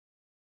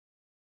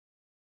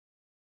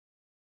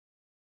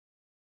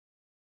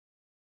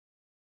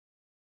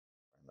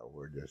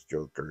where this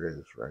joker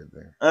is right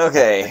there.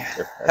 Okay.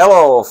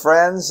 Hello,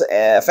 friends,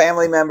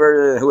 family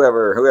member,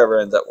 whoever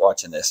ends up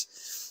watching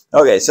this.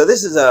 Okay, so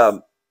this is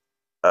a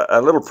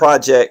little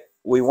project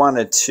we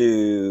wanted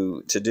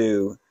to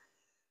do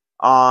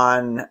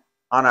on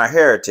our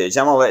heritage.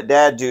 I'm gonna let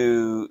Dad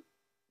do.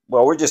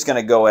 Well, we're just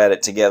gonna go at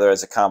it together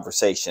as a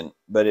conversation,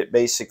 but it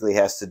basically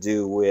has to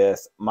do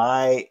with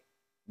my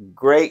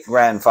great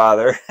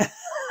grandfather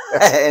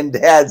and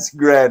Dad's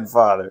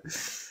grandfather.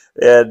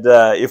 And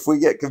if we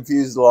get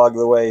confused along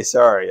the way,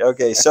 sorry.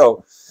 Okay,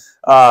 so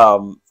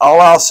all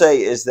I'll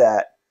say is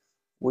that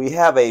we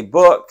have a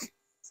book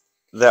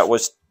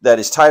that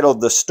is titled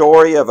 "The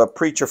Story of a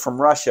Preacher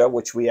from Russia,"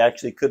 which we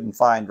actually couldn't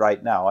find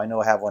right now. I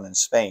know I have one in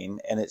Spain,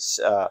 and it's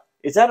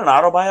is that an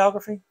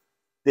autobiography?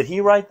 Did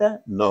he write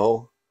that?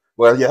 No.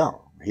 Well, yeah,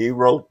 he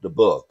wrote the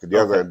book. The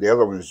Okay.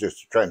 other one is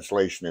just a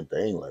translation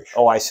into English.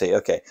 Oh, I see.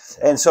 Okay,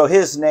 and so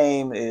his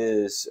name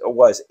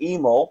was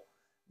Emil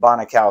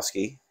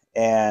Bonikowsky.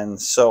 And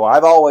so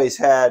I've always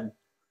had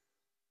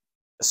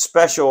a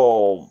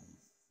special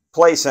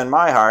place in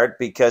my heart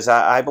because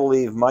I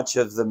believe much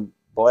of the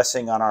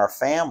blessing on our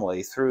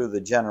family through the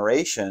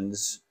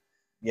generations,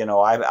 you know,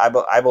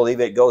 I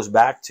believe it goes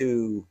back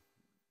to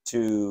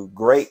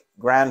great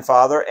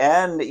grandfather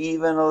and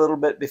even a little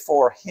bit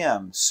before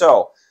him.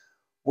 So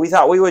we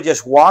thought we would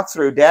just walk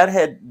through.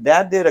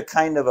 Dad did a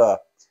kind of a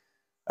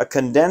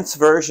condensed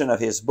version of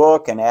his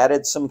book and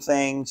added some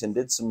things and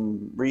did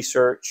some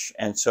research.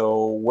 And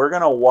so we're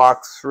going to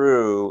walk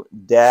through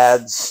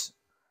Dad's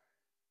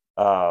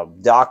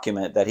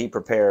document that he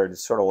prepared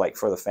sort of like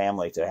for the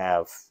family to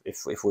have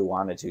if we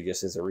wanted to,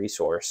 just as a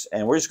resource.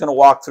 And we're just going to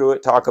walk through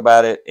it, talk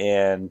about it,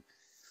 and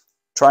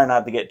try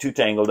not to get too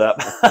tangled up.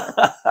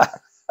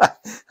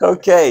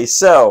 Okay,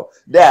 so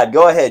Dad,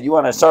 go ahead. You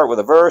want to start with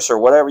a verse or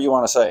whatever you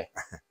want to say?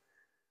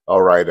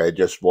 All right, I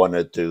just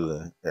wanted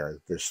to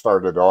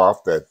start it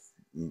off that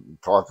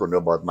talking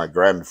about my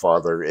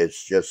grandfather.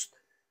 It's just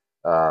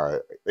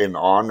in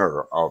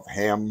honor of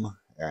him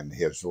and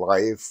his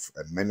life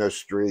and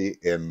ministry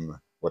in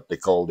what they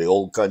call the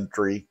old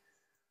country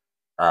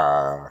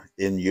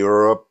in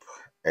Europe,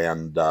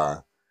 and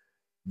the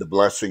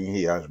blessing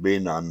he has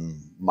been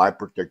on my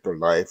particular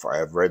life. I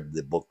have read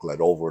the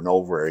booklet over and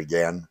over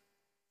again,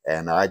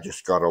 and I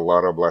just got a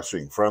lot of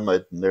blessing from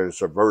it. And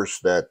there's a verse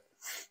that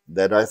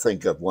I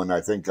think of when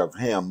I think of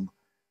him,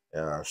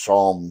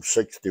 Psalm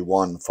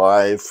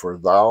 61:5, "For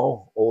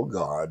thou, O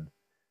God,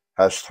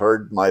 hast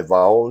heard my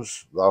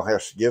vows, thou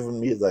hast given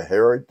me the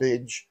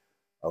heritage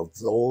of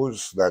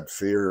those that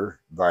fear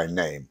thy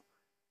name."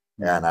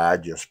 Mm-hmm. And I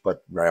just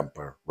put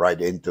Grandpa right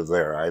into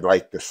there. I'd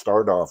like to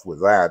start off with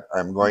that.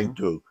 I'm going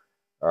to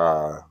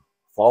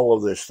follow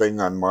this thing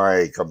on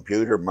my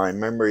computer. My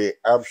memory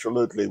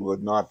absolutely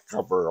would not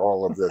cover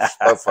all of this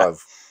stuff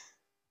I've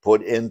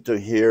put into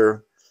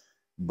here.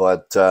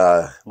 But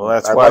well,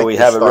 that's why we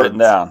have it written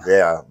down.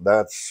 Yeah,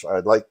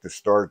 I'd like to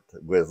start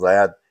with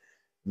that.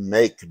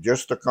 Make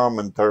just a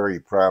commentary,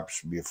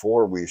 perhaps,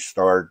 before we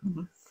start,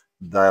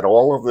 that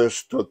all of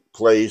this took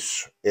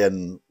place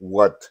in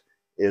what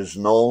is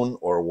known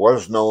or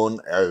was known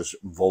as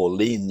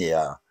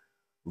Volhynia.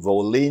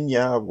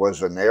 Volhynia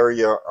was an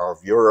area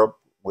of Europe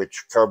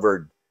which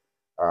covered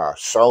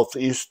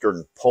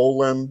southeastern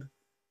Poland,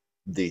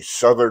 the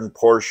southern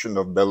portion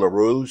of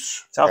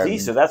Belarus.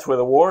 Southeastern, that's where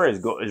the war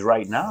is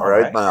right now.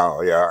 Right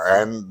now,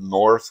 yeah, and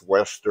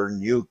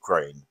northwestern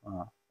Ukraine.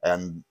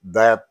 And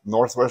that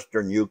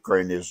northwestern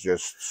Ukraine is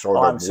just sort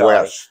of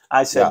west.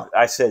 I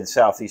said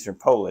southeastern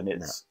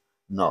Poland.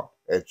 No,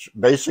 it's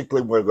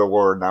basically where the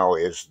war now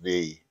is,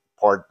 the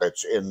part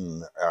that's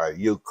in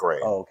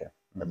Ukraine. Oh, okay.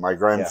 And my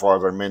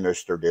grandfather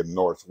ministered in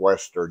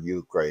northwestern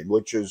Ukraine,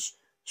 which is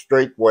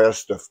straight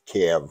west of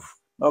Kiev.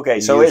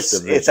 Okay, so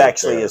it's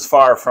actually as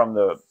far from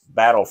the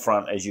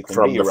battlefront as you can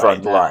be from the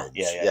front lines.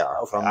 Yeah.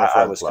 Okay. From the front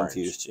I was lines.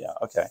 Confused. Yeah.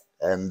 Okay.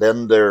 And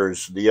then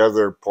there's the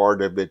other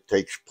part of it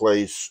takes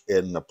place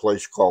in a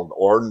place called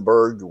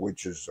Orenburg,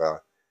 which is,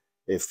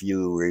 if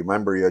you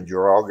remember your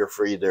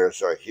geography,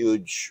 there's a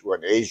huge,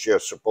 when Asia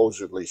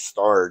supposedly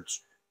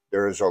starts,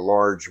 there is a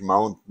large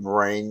mountain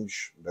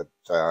range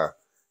that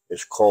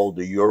is called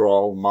the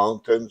Ural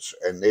Mountains,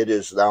 and it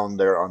is down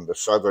there on the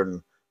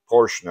southern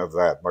portion of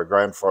that. My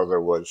grandfather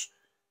was,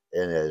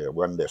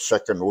 when the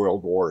Second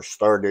World War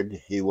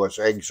started, he was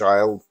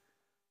exiled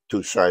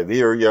to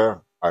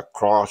Siberia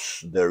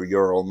across the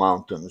Ural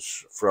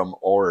Mountains from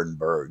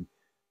Orenburg.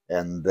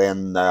 And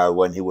then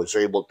when he was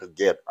able to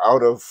get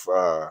out of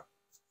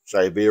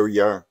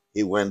Siberia,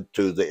 he went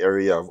to the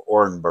area of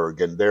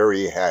Orenburg, and there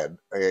he had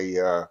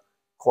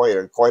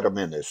quite a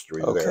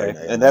ministry there.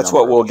 And that's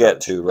what we'll get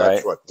to, right?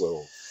 That's what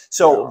we'll.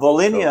 So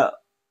Volhynia,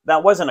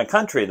 that wasn't a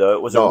country, though.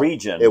 It was a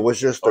region. It was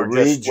just a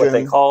region. Just what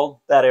they called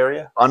that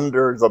area?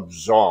 Under the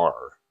Czar.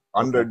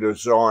 Under the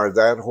Czar,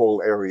 that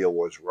whole area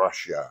was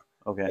Russia.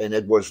 Okay. And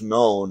it was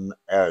known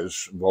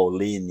as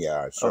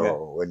Volhynia.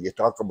 So when you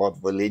talk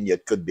about Volhynia,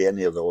 it could be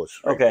any of those.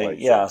 Okay,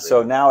 yeah.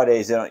 So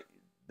nowadays,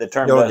 the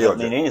term No, doesn't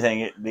no, mean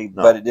anything,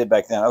 no. but it did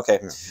back then. Okay.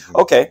 Yeah.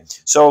 Okay.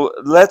 So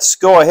let's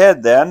go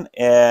ahead then.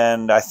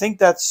 And I think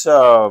that's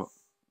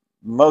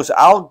most.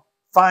 I'll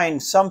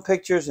find some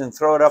pictures and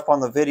throw it up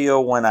on the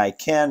video when I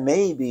can.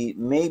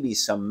 Maybe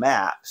some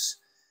maps.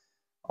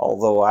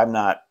 Although I don't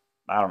know,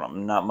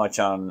 not much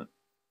on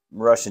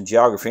Russian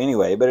geography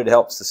anyway, but it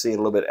helps to see a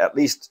little bit, at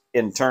least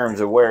in terms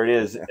of where it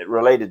is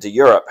related to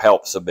Europe,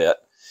 helps a bit.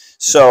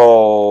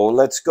 So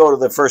let's go to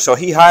the first. So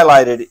he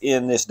highlighted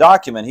in this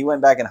document, he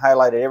went back and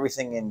highlighted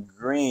everything in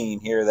green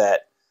here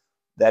that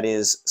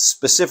is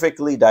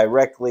specifically,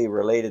 directly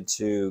related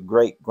to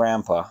great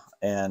grandpa.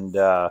 And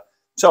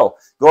so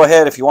go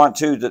ahead if you want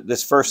to,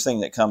 this first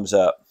thing that comes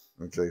up.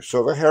 Okay,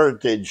 so the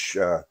heritage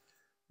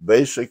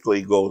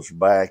basically goes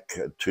back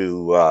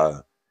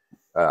to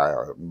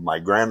my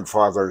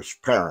grandfather's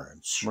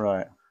parents.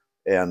 Right.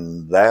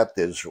 And that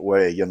is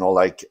where,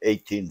 like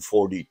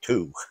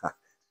 1842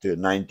 to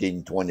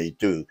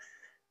 1922.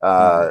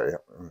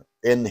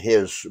 In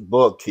his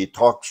book, he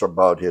talks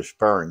about his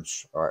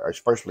parents,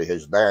 especially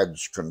his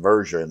dad's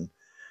conversion.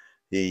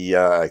 He,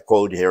 I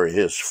quote here,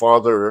 his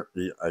father,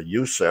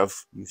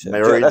 Yusuf,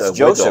 married that's a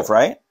Joseph, widow.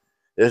 right?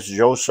 It's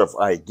Joseph,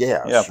 I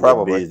guess. Yeah,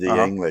 probably. Would be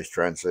the English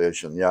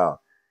translation, yeah.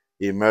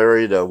 He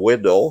married a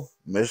widow,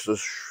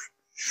 Mrs.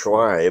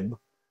 Schweib,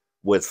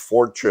 with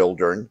 4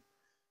 children.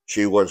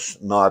 She was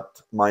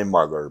not my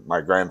mother.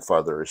 My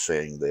grandfather is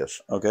saying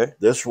this. Okay.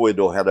 This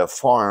widow had a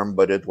farm,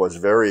 but it was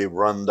very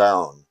run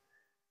down.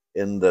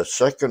 In the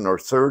 2nd or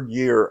 3rd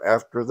year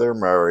after their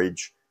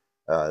marriage,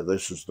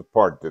 this is the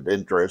part that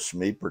interests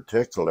me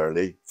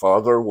particularly,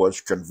 father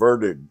was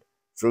converted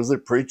through the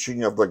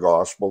preaching of the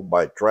gospel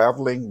by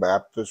traveling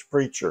Baptist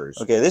preachers.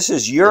 Okay, this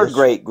is your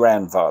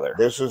great-grandfather.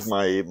 This is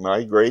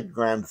my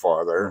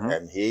great-grandfather,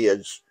 and he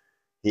is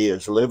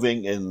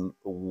living in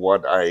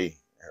what I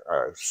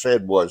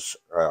said was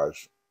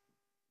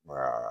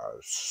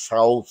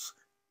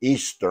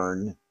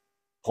southeastern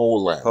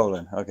Poland.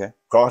 Poland, okay.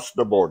 Across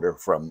the border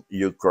from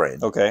Ukraine.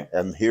 Okay.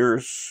 And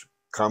here's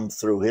come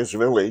through his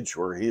village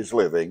where he's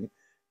living,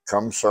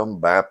 come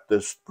some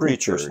Baptist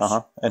preachers.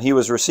 And he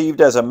was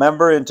received as a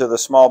member into the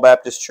small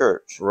Baptist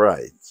church.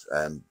 Right.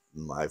 And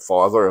my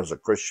father, as a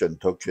Christian,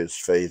 took his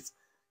faith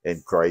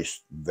in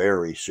Christ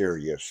very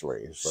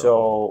seriously.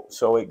 So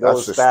it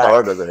goes that's the back,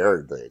 start of the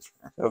heritage.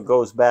 So it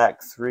goes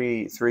back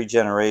three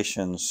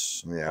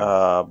generations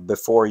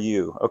before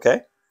you.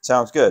 Okay,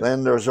 sounds good.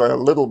 Then there's a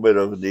little bit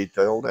of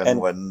detail.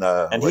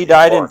 And he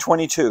died in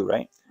 22,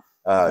 right?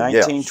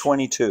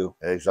 1922.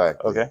 Yes,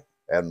 exactly. Okay.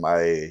 And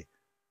my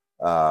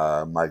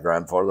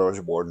grandfather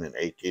was born in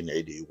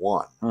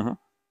 1881.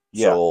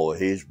 Yeah. So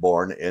he's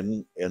born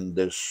in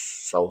this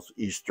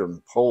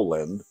southeastern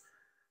Poland.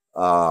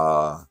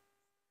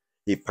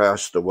 He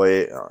passed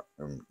away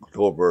in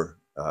October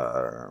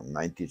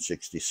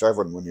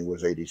 1967 when he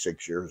was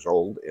 86 years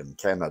old in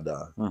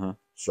Canada.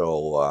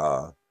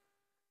 So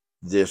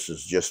this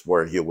is just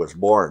where he was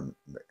born.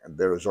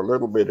 There's a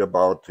little bit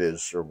about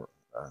his.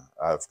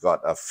 I've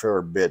got a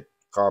fair bit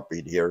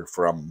copied here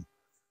from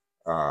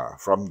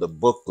the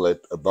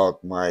booklet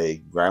about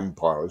my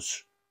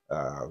grandpa's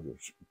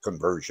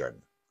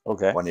conversion.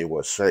 Okay. When he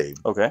was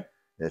saved. Okay.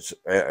 It's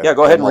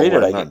go ahead and read it.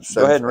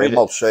 Go ahead and read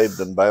Emil it. saved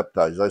and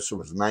baptized. This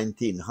was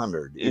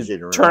 1900. Easy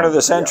to Turn of remember.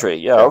 the century.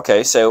 Yeah.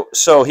 Okay. So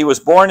he was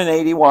born in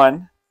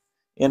 81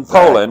 in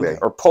Poland,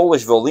 or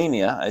Polish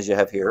Volhynia, as you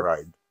have here.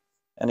 Right.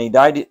 And he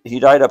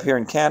died up here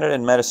in Canada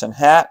in Medicine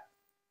Hat,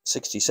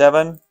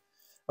 67.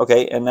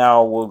 Okay. And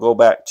now we'll go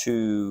back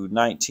to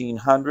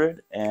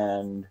 1900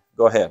 and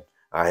go ahead.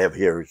 I have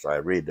here, as I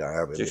read, I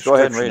have a Just go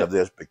ahead and description read of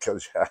this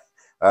because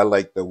I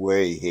like the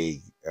way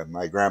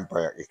my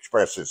grandpa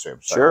expresses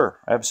himself. Sure,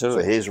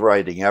 absolutely. So he's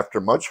writing, after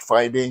much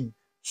fighting,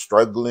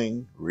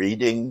 struggling,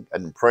 reading,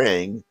 and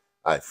praying,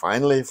 I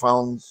finally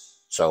found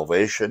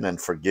salvation and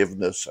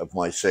forgiveness of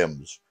my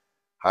sins.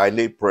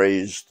 Highly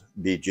praised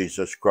be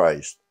Jesus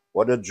Christ.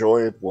 What a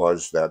joy it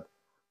was that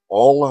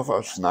all of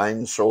us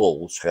 9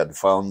 souls had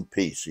found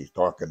peace. He's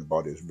talking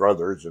about his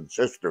brothers and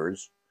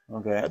sisters.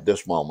 Okay. At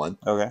this moment,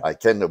 okay,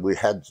 we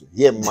had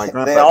him. My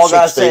grandpa they all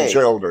had 16 got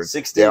children.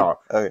 16. Yeah,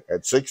 okay.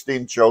 had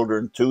 16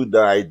 children. 2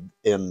 died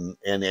in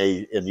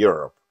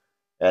Europe,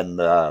 and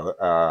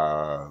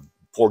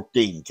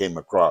 14 came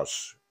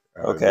across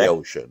the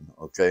ocean.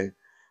 Okay,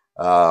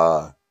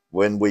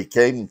 when we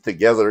came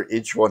together,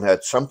 each one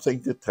had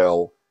something to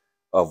tell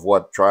of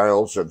what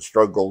trials and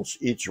struggles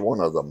each one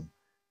of them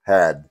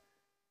had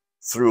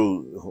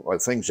through, or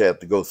things they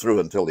had to go through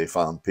until they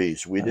found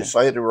peace. We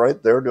decided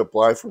right there to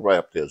apply for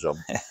baptism.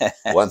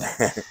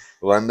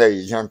 One day,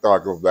 you can't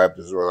talk of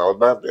baptism without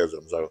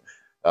baptism. So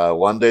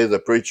one day the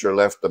preacher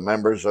left the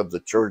members of the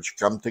church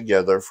come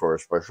together for a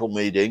special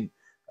meeting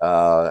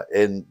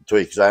to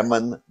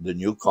examine the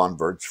new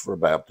converts for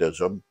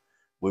baptism.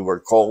 We were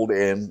called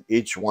in,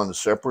 each one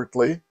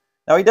separately.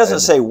 Now, he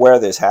doesn't say where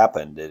this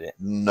happened, did it?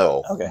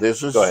 No. Okay.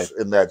 This is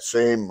in that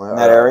same...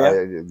 that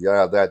area?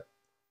 that...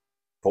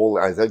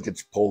 I think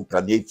it's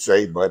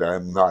Polkanice, but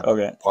I'm not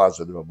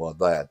positive about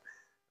that.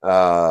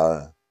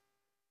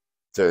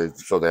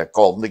 So they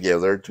called them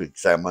together to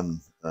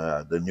examine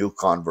the new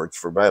converts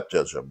for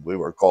baptism. We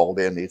were called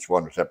in, each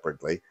one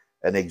separately,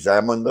 and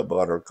examined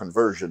about our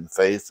conversion,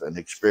 faith, and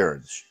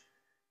experience.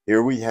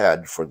 Here we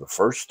had, for the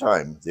first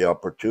time, the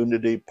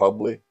opportunity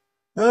public.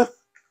 Huh?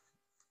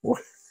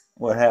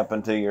 What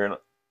happened to your?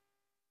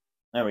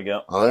 There we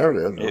go. Oh, there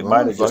it is. It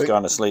might have just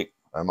gone to sleep.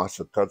 I must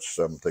have touched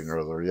something or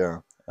other. Yeah.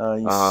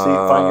 You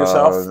find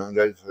yourself?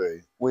 Let's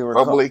see. We were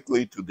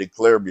Publicly to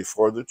declare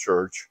before the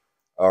church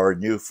our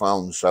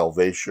newfound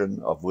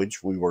salvation, of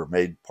which we were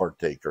made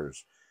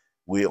partakers.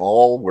 We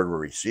all were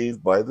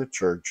received by the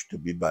church to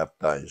be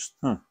baptized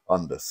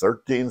on the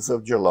 13th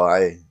of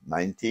July,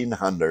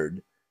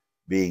 1900.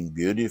 Being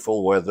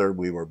beautiful weather,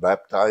 we were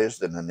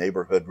baptized in a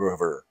neighborhood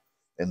river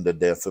in the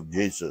death of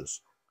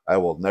Jesus. I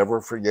will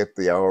never forget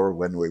the hour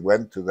when we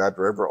went to that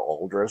river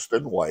all dressed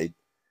in white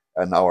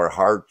and our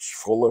hearts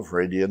full of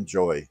radiant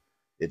joy.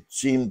 It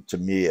seemed to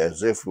me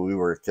as if we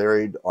were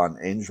carried on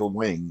angel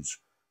wings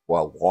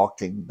while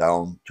walking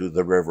down to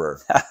the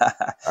river.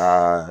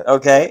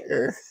 Okay.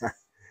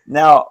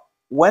 Now,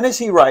 when is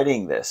he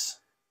writing this?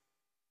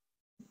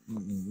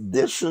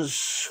 This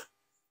is...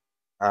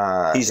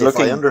 he's if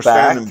looking I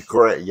understand back him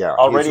correct, yeah.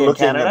 already he's in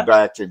looking Canada?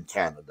 back in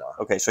Canada.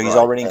 Okay, so he's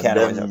already in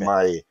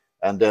Canada.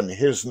 And then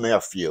his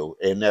nephew,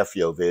 a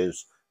nephew of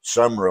his,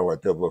 some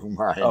relative of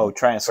mine,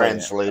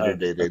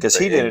 translated it because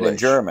he did English. It in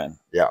German.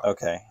 Yeah.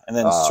 Okay, and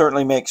then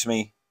certainly makes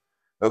me.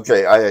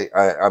 Okay,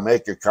 I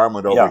make a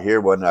comment over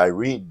here when I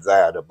read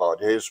that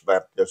about his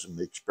baptism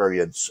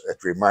experience.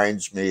 It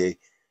reminds me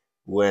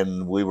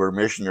when we were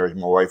missionaries,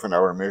 my wife and I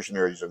were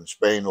missionaries in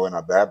Spain, when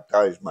I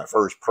baptized my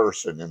first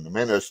person in the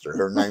ministry.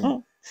 Her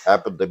name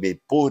happened to be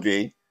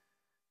Puri,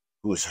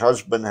 whose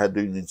husband had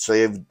been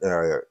saved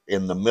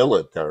in the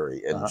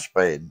military in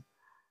Spain.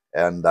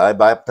 And I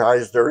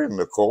baptized her in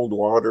the cold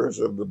waters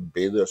of the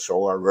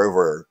Bidasoa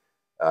River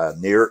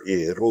near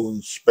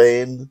Irun,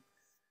 Spain,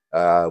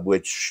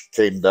 which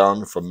came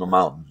down from the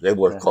mountains. It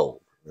was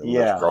cold.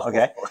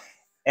 Okay.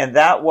 And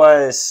that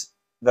was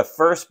the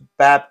first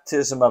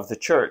baptism of the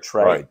church,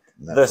 right?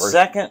 The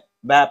second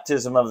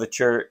baptism of the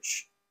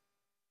church,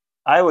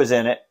 I was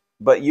in it,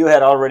 but you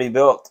had already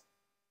built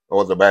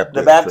the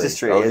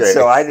baptistry. Okay. And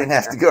so I didn't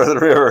have to go to the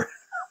river.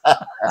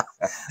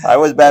 I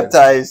was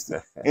baptized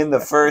in the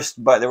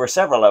first, but there were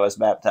several of us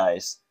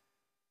baptized.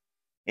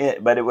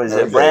 But it was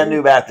a brand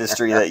new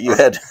baptistry that you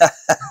had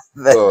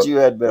you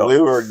had built. We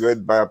were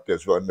good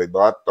Baptists when we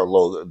bought the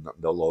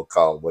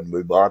locale. When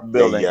we bought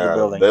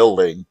the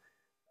building,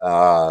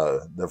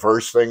 the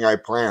first thing I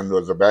planned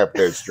was a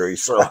baptistry.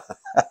 So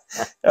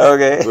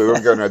okay, we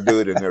weren't going to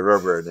do it in the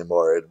river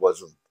anymore. It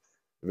wasn't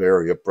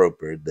very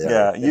appropriate there.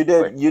 Yeah, you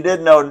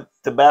did know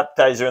to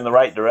baptize her in the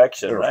right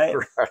direction, right?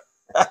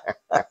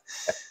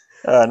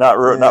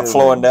 Not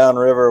flowing down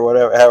river or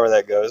whatever, however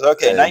that goes.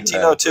 Okay,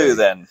 1902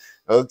 then.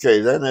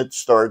 Okay, then it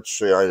starts.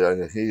 He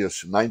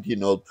is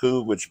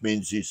 1902, which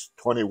means he's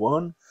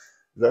 21.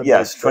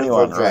 Yes,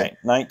 21. Okay. Right,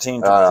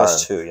 19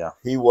 plus 2. Yeah.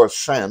 He was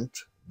sent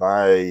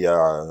by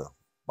the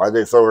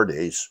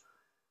authorities.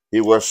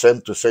 He was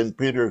sent to St.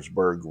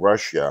 Petersburg,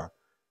 Russia.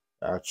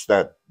 That's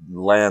that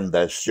land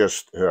that's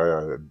just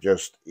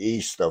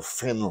east of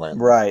Finland.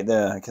 Right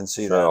there, I can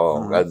see that.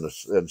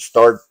 And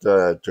start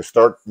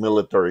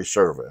military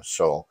service.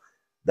 So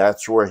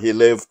that's where he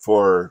lived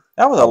for.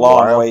 That was a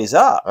long ways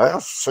up.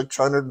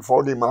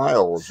 640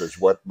 miles is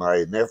what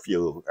my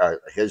nephew,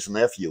 his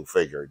nephew,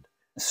 figured.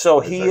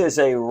 So he is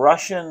a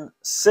Russian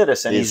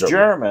citizen. He's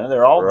German.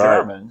 They're all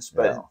Germans,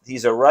 but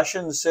he's a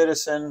Russian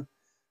citizen.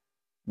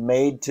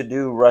 Made to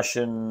do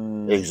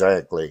Russian.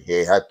 Exactly.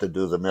 He had to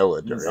do the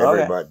military.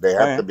 Everybody, they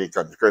had to be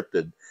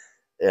conscripted.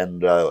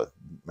 And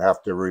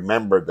have to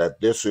remember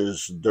that this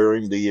is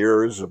during the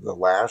years of the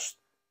last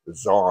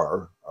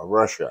Czar of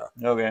Russia.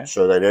 Okay.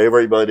 So that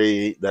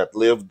everybody that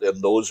lived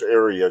in those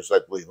areas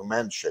that we've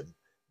mentioned,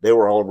 they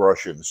were all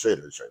Russian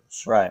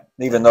citizens. Right.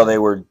 Even though they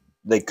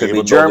could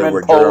be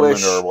German,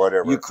 Polish, or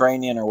whatever,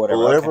 Ukrainian, or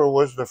whatever. Whoever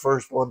was the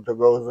first one to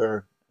go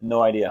there.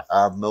 No idea.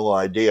 I have no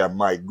idea.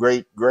 My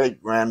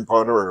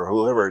great-great-grandfather or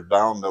whoever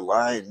down the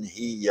line,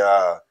 he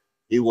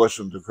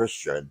wasn't a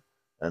Christian,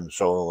 and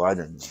so I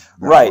didn't.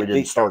 We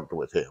didn't start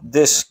with him.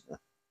 This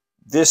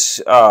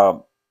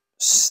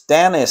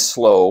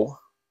Stanislaw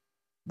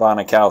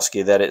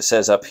Bonikowsky that it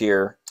says up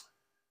here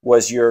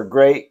was your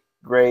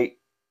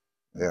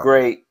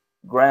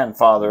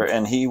great-great-grandfather,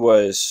 and he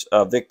was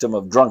a victim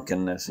of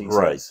drunkenness. He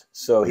says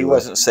so. He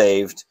wasn't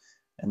saved.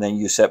 And then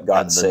Yusep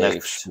got saved. The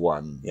next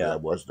one,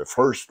 was the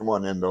first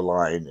one in the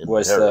line.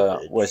 Was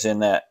in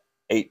that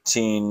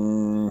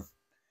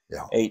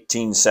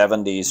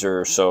 1870s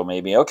or so,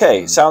 maybe.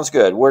 Okay, sounds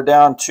good. We're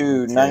down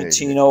to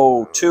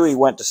 1902. He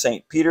went to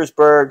St.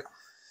 Petersburg,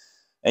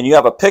 and you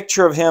have a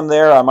picture of him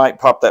there. I might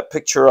pop that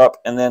picture up.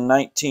 And then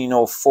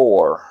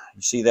 1904.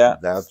 You see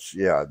that? That's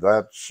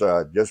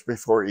just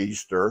before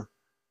Easter.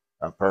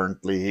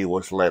 Apparently, he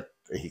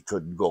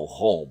couldn't go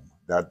home.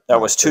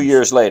 That was 2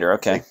 years later.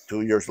 Okay.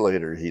 2 years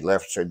later, he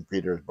left St.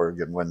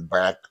 Petersburg and went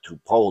back to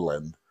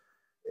Poland.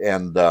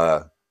 And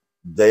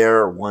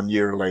there, 1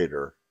 year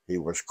later, he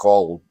was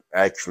called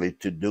actually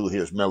to do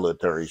his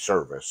military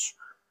service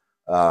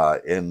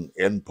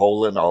in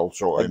Poland,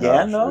 also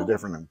Again, in though?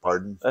 different.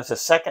 Pardon? That's a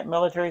second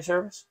military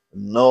service?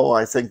 No,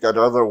 I think that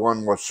other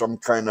one was some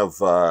kind of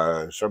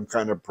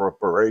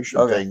preparation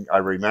Okay. thing. I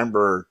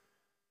remember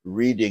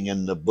reading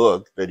in the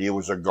book that he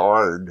was a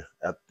guard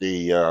at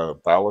the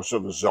Palace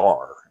of the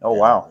Czar. Oh,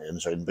 wow. In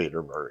St.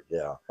 Petersburg.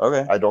 Yeah.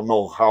 Okay. I don't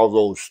know how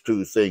those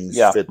two things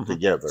fit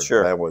together.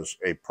 Sure. That was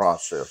a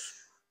process,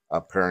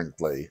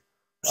 apparently.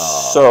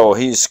 So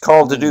he's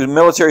called to do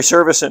military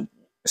service in,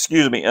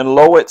 in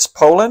Lowitz,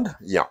 Poland.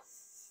 Yeah.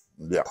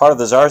 Yeah. Part of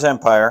the Tsar's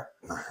Empire,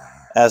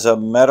 as a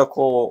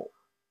medical.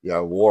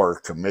 Yeah, war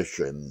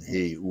commission.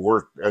 He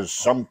worked as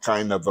some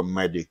kind of a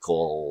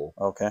medical.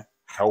 Okay.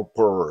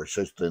 Helper or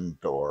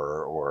assistant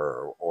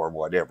or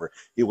whatever.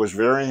 He was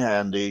very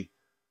handy.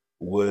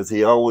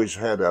 He always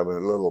had a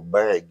little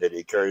bag that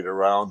he carried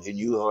around. He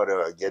knew how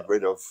to get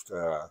rid of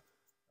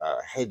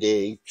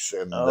headaches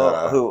and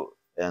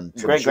and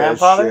great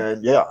grandfather.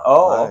 Yeah.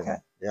 Oh, okay.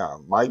 Yeah,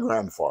 my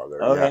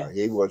grandfather. Okay.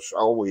 Yeah, he was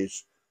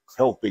always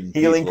helping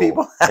healing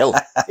people.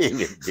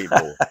 Healing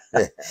people.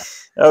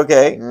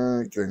 Okay.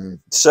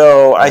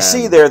 So I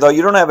see there, though,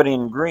 you don't have it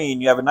in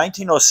green. You have in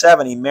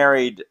 1907, he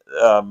married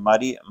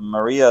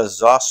Maria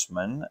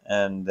Zossman,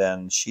 and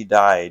then she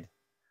died.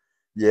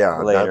 Yeah,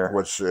 later. That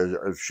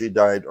was she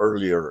died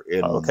earlier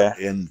in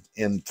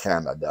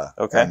Canada.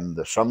 Okay.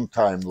 And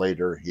sometime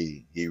later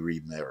he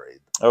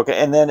remarried. Okay,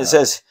 and then it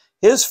says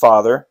his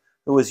father,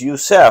 who was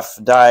Yusef,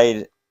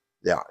 died.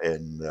 Yeah,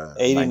 in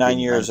 89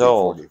 years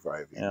old.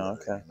 Yeah,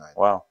 okay.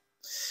 Wow.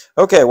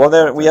 Okay, well,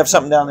 there we have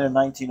something down there in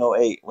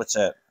 1908. What's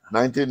that?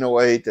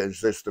 1908 is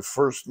just the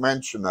first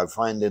mention I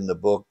find in the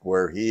book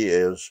where he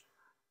is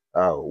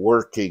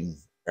working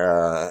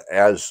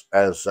as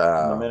in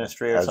the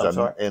ministry or some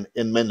sort?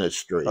 In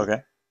ministry.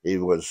 Okay. He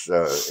was.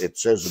 It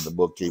says in the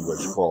book he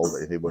was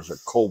a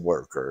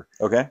co-worker.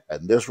 Okay.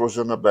 And this was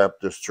in a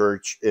Baptist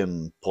church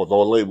in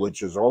Podole,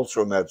 which is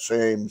also in that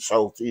same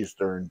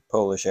southeastern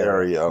Polish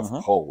area of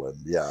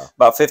Poland. Yeah.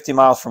 About 50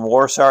 miles from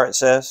Warsaw, it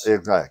says.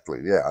 Exactly.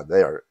 Yeah,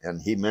 there.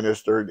 And he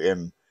ministered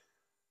in.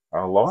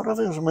 A lot of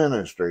his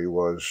ministry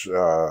was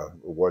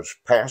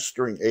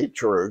pastoring a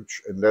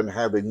church and then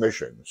having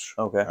missions.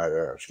 Okay.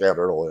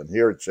 Scattered all. And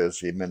here it says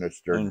he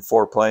ministered in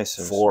 4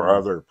 places. 4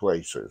 other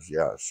places.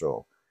 Yeah.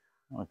 So.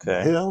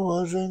 Okay. It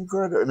was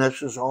incredible, and that's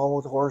just all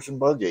with horse and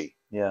buggy.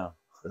 Yeah.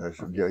 He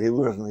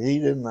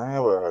didn't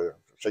have a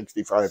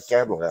 '65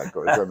 Cadillac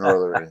or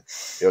another.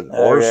 It was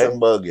horse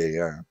and buggy.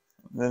 Yeah.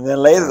 And then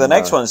later, the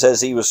next one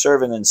says he was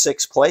serving in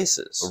 6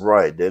 places.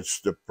 Right. It's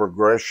the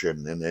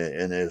progression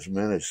in his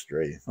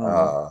ministry.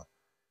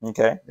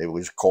 Okay. It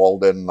was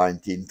called in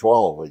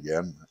 1912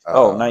 again.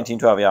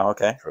 1912. Yeah.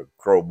 Okay.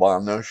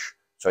 Krobanish,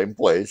 same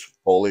place,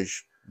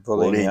 Polish,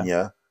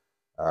 Volhynia.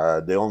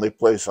 The only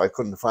place I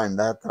couldn't find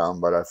that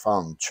town, but I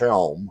found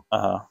Chelm,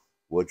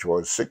 which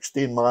was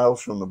 16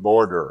 miles from the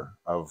border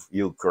of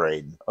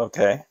Ukraine.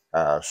 Okay.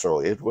 So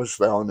it was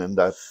down in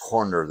that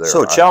corner there.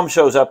 So Chelm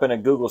shows up in a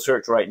Google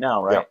search right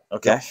now, right? Yep,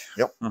 okay.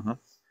 Yep.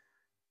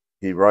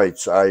 He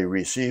writes, I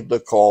received a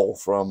call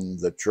from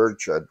the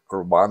church at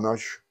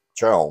Krobanish,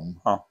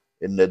 Chelm,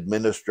 in the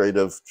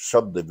administrative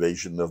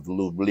subdivision of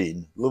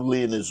Lublin.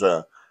 Lublin is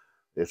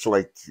it's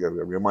like, it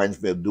reminds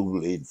me of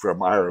Dublin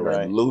from Ireland.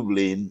 Right.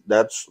 Lublin,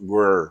 that's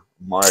where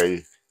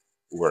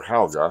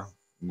Helga,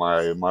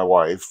 my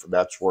wife,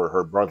 that's where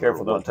her brother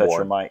Careful, was don't touch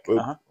born. your mic.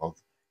 Okay.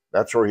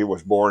 That's where he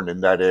was born,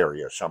 in that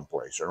area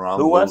someplace around.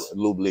 Who was?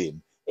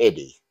 Lublin.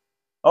 Eddie.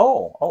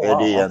 Oh,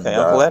 Eddie wow. and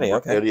Uncle Eddie.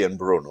 Okay. Eddie and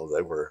Bruno,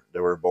 they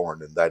were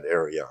born in that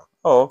area.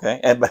 Oh, okay.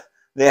 And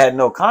they had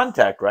no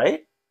contact,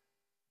 right?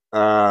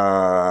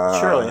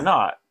 Surely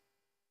not.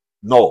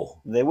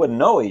 No, they wouldn't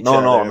know each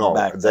other. No.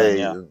 Back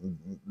then,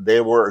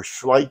 they were a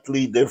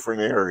slightly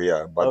different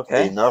area, but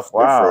enough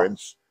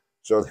difference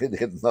so they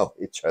didn't know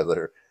each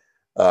other.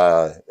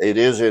 It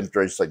is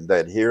interesting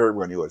that here,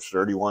 when he was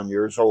 31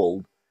 years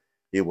old,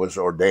 he was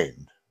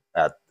ordained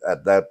at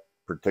that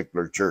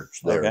particular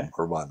church there in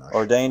Krobanish.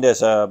 Ordained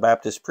as a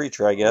Baptist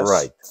preacher, I guess.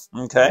 Right.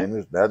 Okay.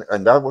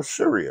 And that was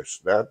serious.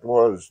 That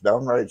was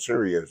downright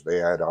serious. They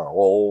had a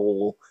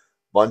whole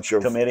bunch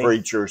of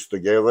preachers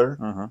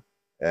together.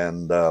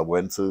 And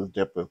went through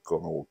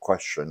typical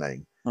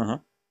questioning.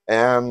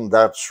 And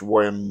that's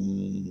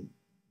when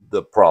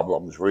the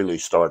problems really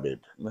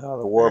started.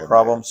 The war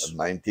problems. In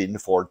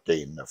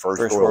 1914, the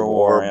First World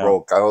War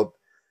broke out.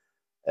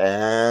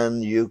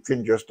 And you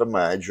can just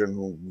imagine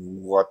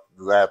what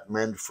that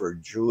meant for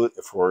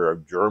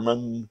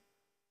German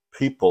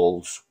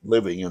peoples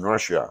living in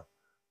Russia,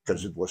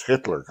 because it was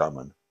Hitler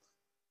coming.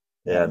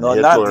 And no,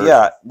 not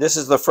yet. This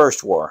is the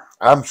first war.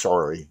 I'm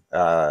sorry.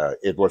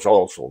 It was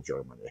also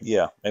Germany.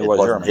 Yeah, it was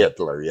Germany.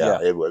 Hitler. Yeah,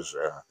 it was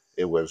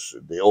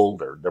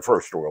the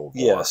First World War.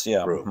 Yes,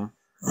 yeah.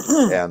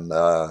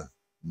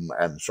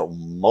 And so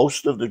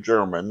most of the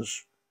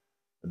Germans,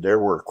 there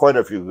were quite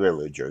a few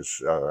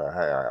villages.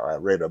 I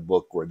read a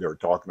book where they were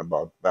talking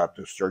about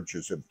Baptist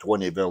churches in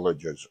 20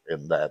 villages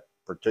in that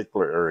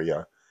particular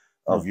area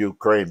of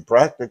Ukraine.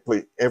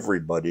 Practically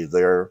everybody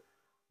there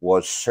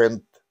was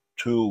sent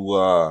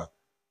to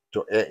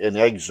in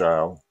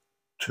exile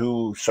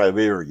to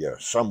Siberia,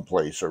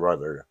 someplace or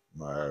other.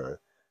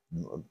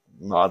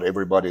 Not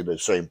everybody the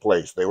same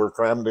place. They were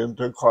crammed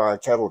into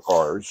cattle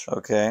cars,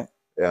 Okay.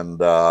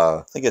 and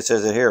I think it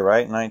says it here,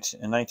 right? In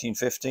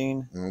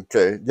 1915.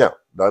 okay, yeah,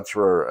 that's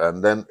where.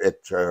 And then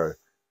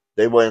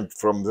they went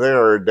from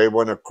there. They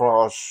went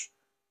across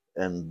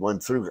and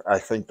went through. I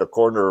think the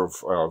corner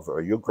of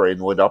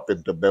Ukraine went up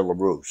into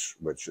Belarus,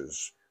 which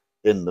is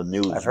in the I've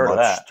news heard of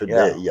much that.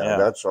 today. Yeah, Yeah, yeah.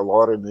 that's a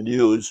lot in the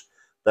news.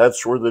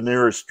 That's where the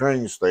nearest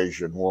train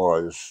station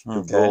was to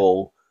Okay.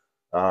 go.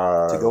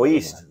 To go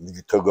east.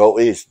 To go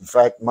east. In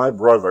fact, my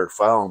brother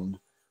found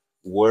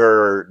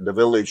where the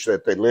village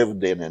that they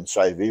lived in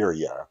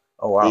Siberia.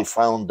 Oh, wow. He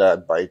found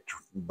that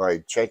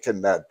by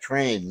checking that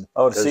train,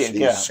 Oh, to because see it. he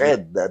Yeah.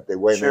 said that they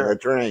went in Sure. a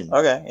train,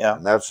 Okay. Yeah.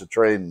 and that's the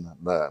train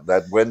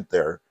that went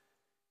there.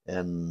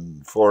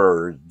 And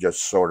for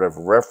just sort of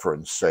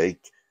reference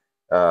sake,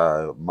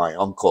 my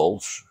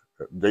uncles,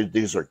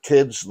 these are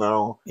kids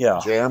now, Yeah.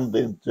 jammed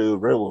into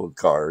railroad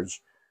cars.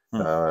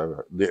 Hmm.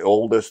 The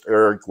oldest,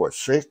 Eric, was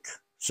six,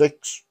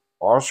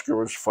 Oscar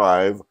was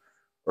 5,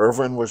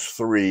 Irvin was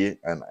 3,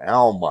 and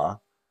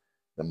Alma,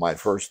 and my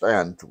first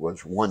aunt,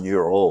 was 1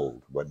 year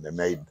old when they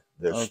made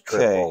this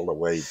trip Okay. all the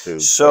way to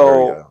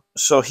So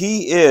Siberia.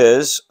 he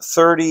is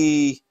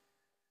 30,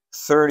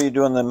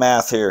 doing the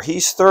math here.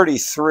 He's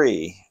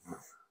 33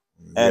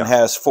 and Yeah,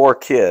 has 4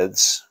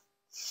 kids,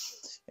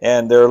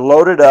 and they're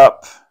loaded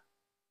up.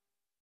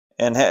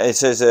 And it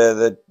says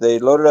that they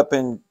loaded up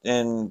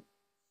in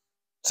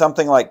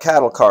something like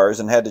cattle cars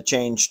and had to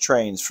change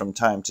trains from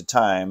time to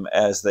time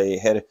as they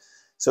had.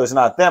 So it's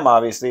not them,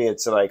 obviously.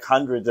 It's like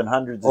hundreds and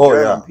hundreds of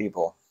German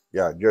people.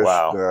 yeah, just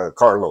Wow.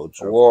 carloads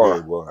The of war.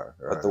 people.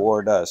 What the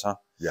war does, huh?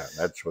 Yeah,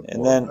 that's what And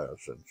war then,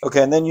 does.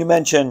 okay, and then you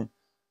mentioned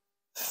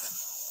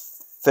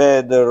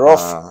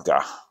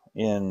Fedorovka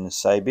in And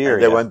Siberia.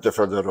 they went to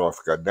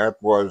Fedorovka.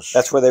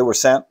 That's where they were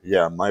sent?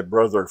 Yeah, my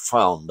brother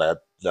found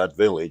that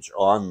village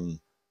on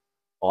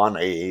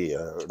a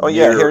Oh,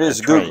 yeah, near here it a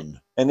is. Google,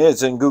 train. and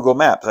it's in Google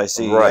Maps. I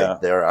see. Right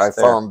there. I it's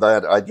there. found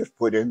that. I just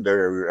put in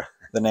their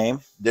The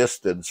name.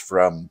 distance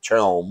from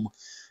Chelm,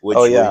 which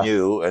Oh, we yeah.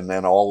 knew, and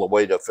then all the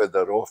way to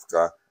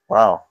Fedorovka.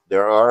 Wow.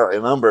 There are a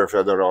number of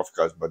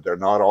Fedorovkas, but they're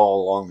not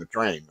all along the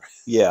train.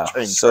 Yeah.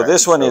 Train So tracks,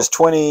 this one so- is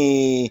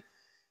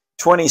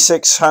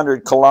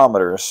 2,600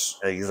 kilometers.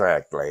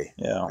 Exactly.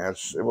 Yeah.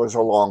 It was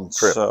a long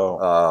trip.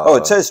 So,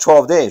 it says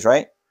 12 days,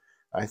 right?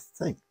 I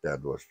think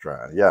that was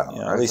trying. Yeah,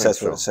 Yeah, at least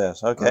that's what it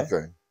says. Okay.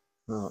 Okay.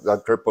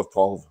 That trip of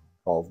 12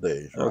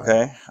 days. Right.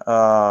 Okay.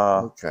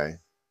 Okay.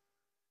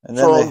 And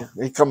then So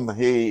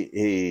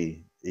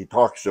he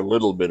talks a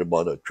little bit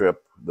about a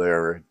trip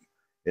there.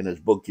 In his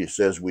book, he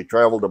says, we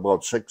traveled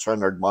about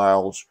 600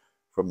 miles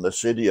from the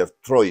city of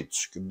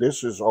Troitsk.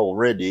 This is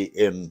already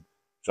in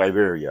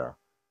Siberia.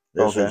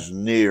 This Okay. is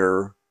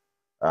near,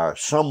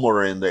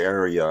 somewhere in the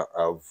area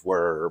of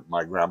where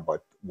my grandpa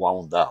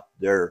wound up.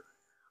 There,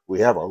 we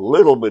have a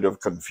little bit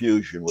of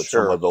confusion with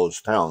some Sure. of those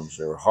towns.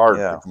 They're hard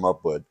Yeah. to come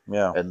up with.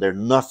 Yeah. And they're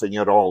nothing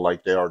at all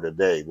like they are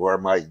today. Where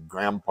my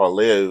grandpa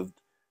lived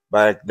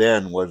back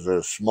then was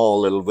a small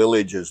little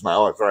village, is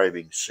now a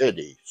thriving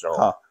city. So,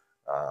 Huh.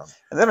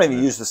 And they don't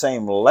even use the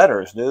same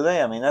letters, do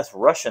they? I mean, that's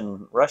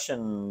Russian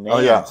names. oh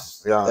yeah,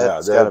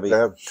 That's got to be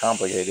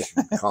complicated.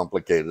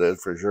 complicated,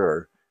 that's for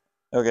sure.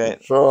 Okay.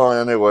 So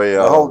anyway,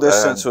 The whole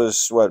distance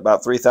was what,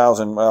 about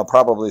 3,000? Well,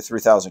 probably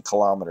 3,000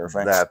 kilometers,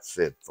 right? That's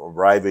it.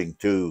 Arriving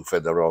to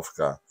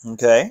Fedorovka,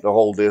 Okay. the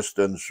whole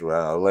distance.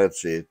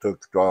 Let's see, it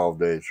took 12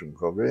 days from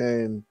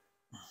Kobain,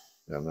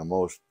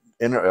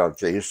 and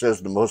okay, he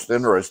says the most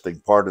interesting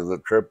part of the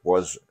trip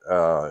was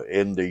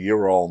in the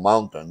Ural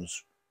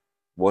Mountains.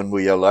 When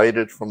we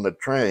alighted from the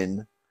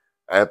train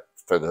at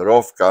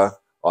Fedorovka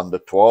on the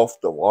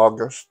 12th of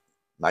August,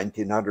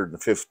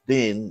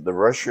 1915, the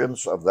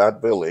Russians of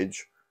that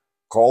village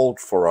called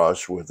for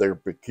us with their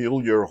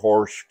peculiar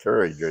horse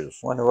carriages.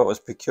 Wonder what was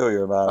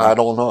peculiar about it. I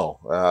don't know.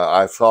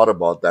 I've thought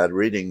about that,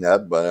 reading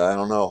that, but I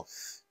don't know.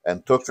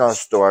 And took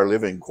us to our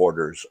living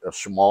quarters. A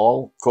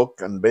small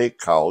cook and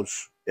bake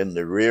house in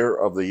the rear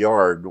of the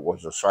yard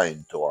was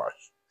assigned to us.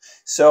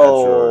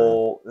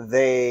 So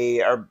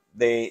they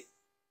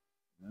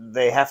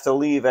have to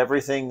leave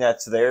everything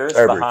that's theirs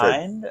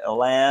behind,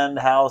 land,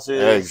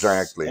 houses,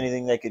 exactly.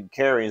 Anything they could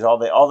carry is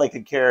all they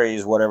could carry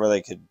is whatever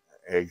they could.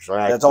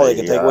 Exactly. That's all they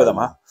could take with them,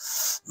 huh?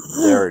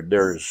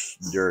 There's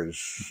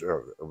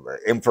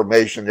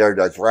information there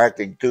that's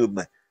lacking too.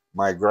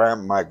 My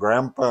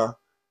grandpa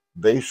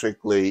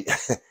basically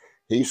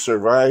he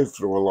survived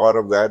through a lot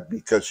of that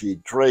because he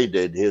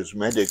traded his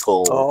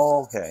medical.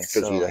 Oh, okay.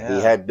 Because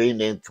he had been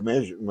in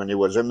commission when he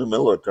was in the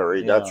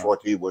military. Yeah. That's what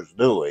he was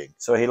doing.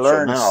 So he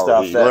learned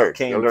stuff that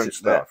came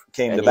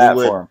to bat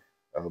for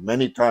him.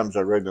 Many times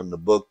I read in the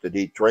book that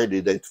he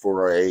traded it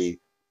for a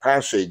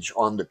passage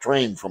on the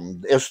train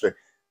from this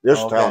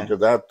town to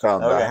that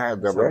town. Okay. They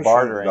had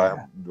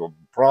the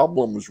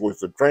problems with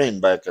the train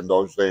back in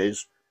those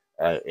days.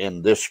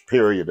 In this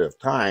period of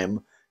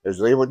time, is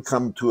they would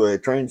come to a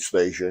train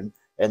station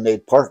and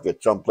they'd park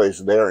it someplace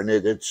there, and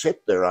it'd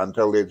sit there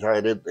until they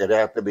decided it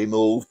had to be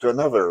moved to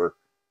another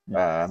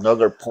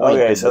point.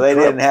 Okay, in so the they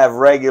trip. didn't have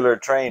regular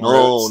train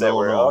routes that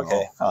were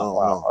okay. Oh,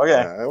 wow. No.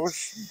 Okay. It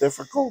was a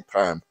difficult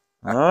time.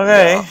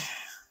 Okay. Yeah.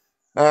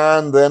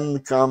 And then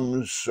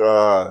comes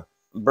the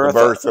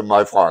birth of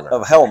my father.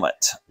 Of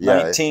Helmut,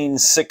 Yeah.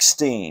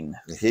 1916.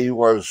 He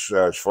was,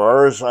 as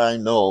far as I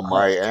know,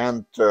 my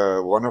aunt,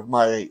 one of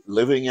my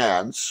living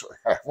aunts.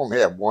 I only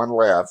have one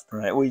left.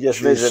 Right. We just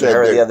She visited said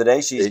her that- the other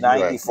day. She's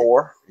exactly.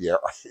 94. Yeah.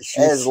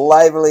 As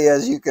lively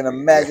as you can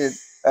imagine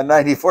a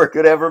 94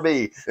 could ever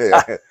be.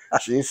 Yeah.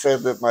 She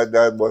said that my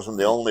dad wasn't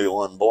the only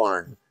one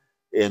born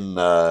in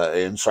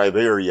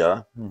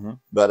Siberia,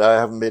 but I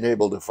haven't been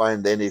able to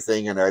find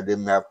anything, and I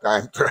didn't have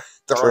time to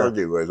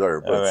argue with her.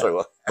 But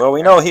so, well,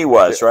 we know he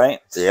was, right?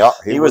 Yeah,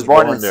 he was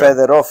born in there.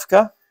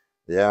 Fedorovka.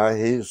 Yeah,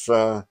 he's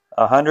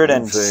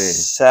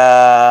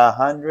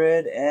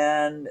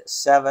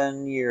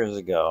 107 years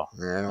ago.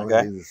 Yeah,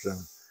 okay.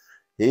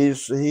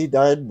 He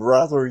died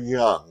rather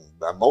young.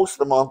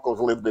 Most of my uncles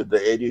lived in the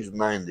 80s and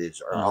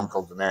 90s, or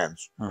uncles and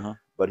aunts.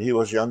 But he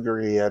was younger.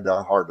 He had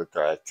a heart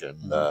attack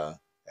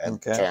and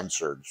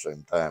cancer at the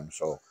same time.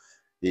 So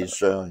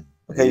he's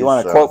okay. You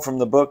want a quote from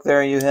the book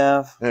there? You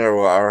have. There,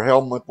 our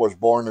Helmut was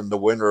born in the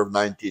winter of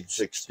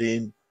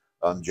 1916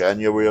 on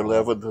January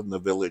 11th in the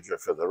village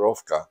of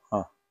Fedorovka.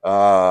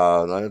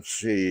 Let's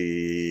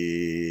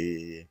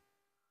see.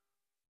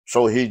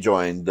 So he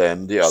joined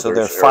then the others. So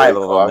there are 5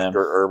 of them.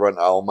 Oscar, Urban,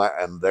 Alma,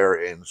 and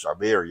they're in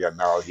Siberia.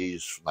 Now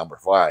he's number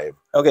 5.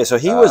 Okay, so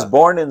he was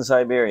born in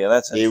Siberia.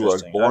 That's interesting. He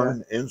was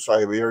born in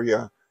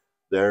Siberia.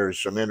 There's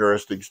some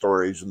interesting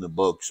stories in the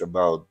books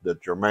about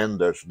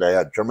they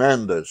had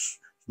tremendous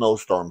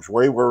snowstorms,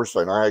 way worse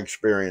than I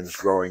experienced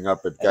growing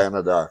up in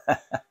Canada.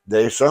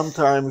 They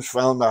sometimes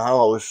found the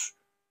house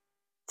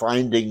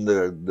finding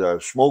the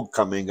smoke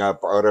coming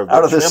up out of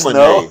the chimney.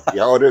 Snow?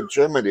 Yeah, out of the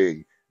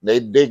chimney.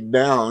 They'd dig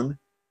down,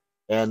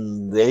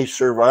 and they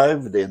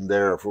survived in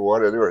there for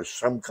what there was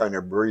some kind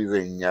of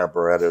breathing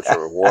apparatus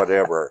or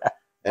whatever.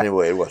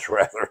 Anyway, it was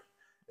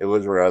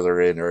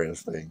rather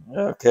interesting.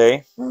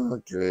 Okay.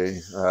 Okay.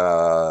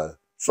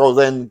 So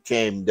then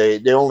came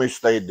they only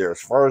stayed there,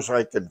 as far as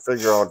I can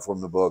figure out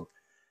from the book.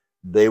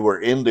 They were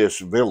in this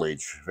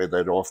village,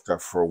 Fedorovka,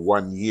 for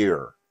 1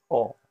 year.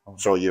 Oh.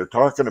 So you're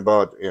talking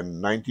about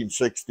in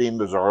 1916,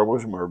 the Czar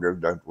was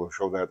murdered. That we'll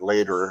show that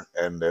later.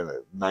 And then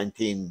in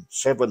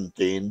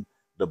 1917,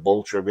 the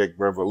Bolshevik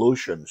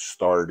Revolution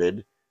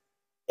started,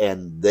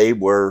 and they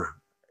were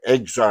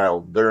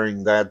exiled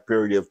during that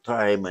period of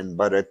time. And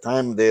by the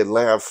time they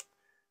left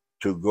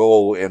to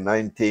go in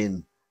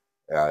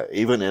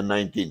even in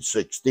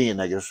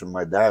 1916, I guess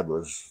my dad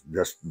was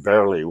just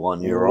barely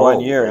 1 year old.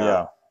 1 year,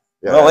 yeah.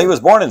 Well, he was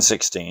born in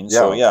 16,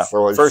 so yeah,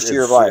 so first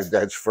year of life.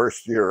 That's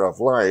first year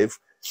of life.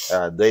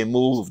 They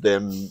moved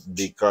in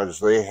because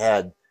they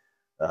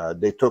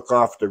took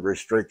off the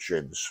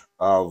restrictions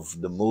of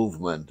the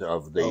movement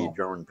of the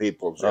German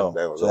peoples. So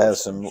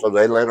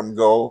they let them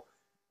go,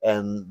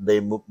 and they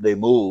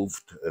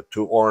moved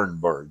to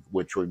Orenburg,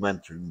 which we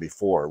mentioned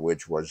before,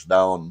 which was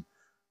down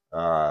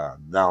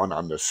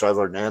on the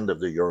southern end of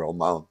the Ural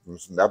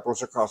Mountains, and that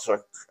was a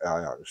Cossack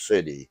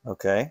city.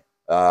 Okay.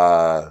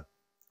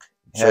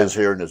 It says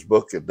here in his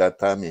book at that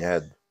time he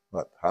had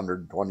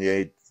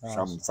 128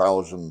 some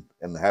thousand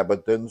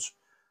inhabitants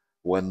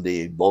when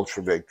the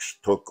Bolsheviks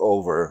took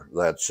over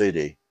that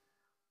city.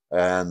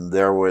 And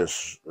there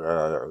was,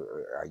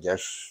 I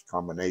guess,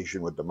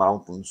 combination with the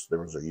mountains,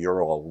 there was a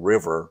Ural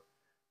River,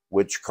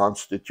 which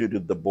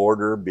constituted the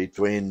border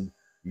between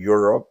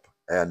Europe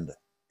and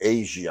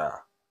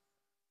Asia.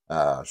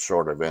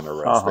 Sort of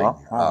interesting.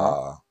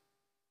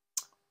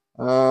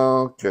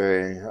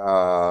 Okay.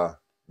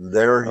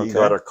 There he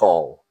got a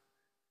call.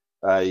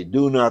 I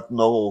do not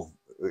know.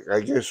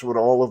 I guess with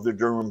all of the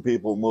German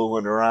people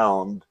moving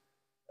around,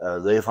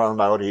 they found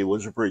out he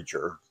was a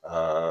preacher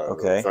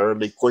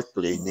fairly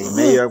quickly. He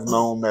may have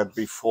known that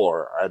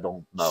before. I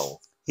don't know.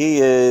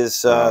 He is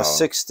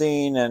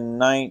 16 and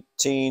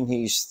 19.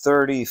 He's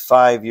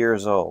 35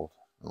 years old.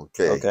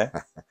 Okay.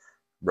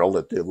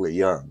 Relatively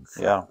young.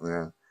 Yeah.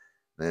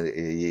 And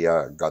he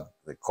got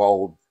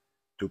called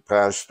to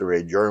pastor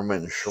a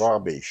German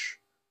Schwabisch,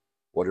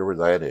 whatever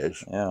that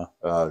is. Yeah.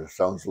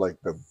 Sounds like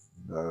the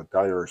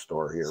tire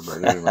store here,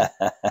 but anyway.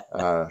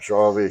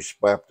 Schwabisch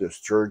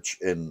Baptist Church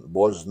in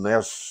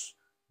Voznesensk.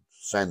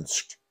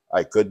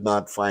 I could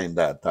not find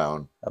that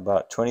town.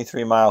 About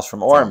 23 miles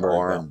from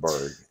Orenburg.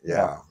 Orenburg,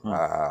 yeah.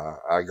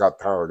 I got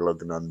tired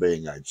looking on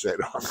Bing, I'd say,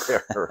 on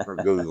there, or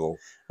Google.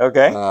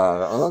 Okay.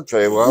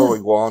 Okay, well, we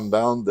go on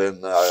down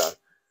then.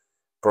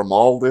 From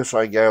all this,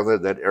 I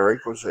gathered that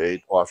Eric was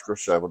 8, Oscar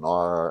 7,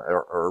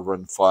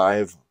 Irvin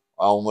 5,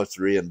 Alma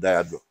 3, and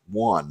Dad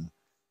 1,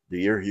 the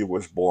year he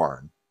was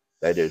born.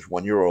 That is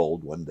 1 year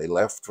old when they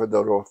left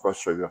Fedorovka,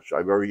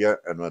 Siberia,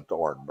 and went to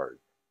Orenburg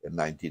in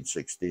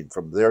 1916.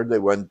 From there, they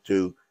went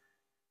to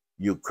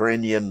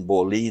Ukrainian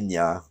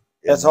Volhynia.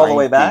 That's all the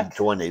way back?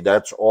 1920.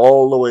 That's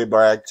all the way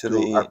back to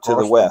the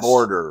west, the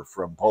border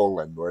from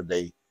Poland, where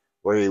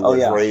he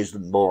was raised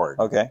and born.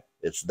 Okay.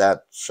 It's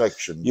that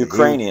section.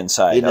 Ukrainian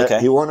side. Okay.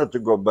 He wanted to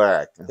go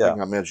back. I Yeah.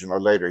 think I mentioned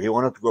it later. He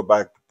wanted to go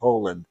back to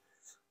Poland,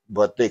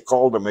 but they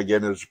called him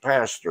again as a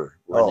pastor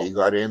when he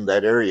got in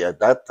that area. At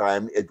that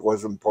time, it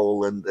wasn't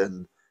Poland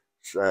and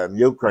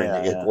Ukraine.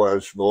 Yeah, It yeah.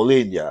 was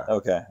Volhynia.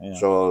 Okay. Yeah.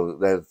 So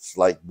that's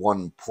like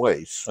one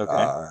place.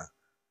 Okay.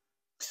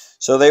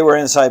 So they were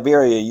in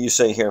Siberia, you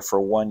say here,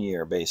 for 1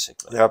 year,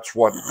 basically. That's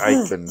what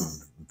I can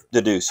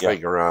deduce. Yeah.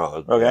 figure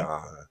out. Okay.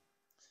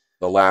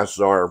 The last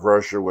Tsar of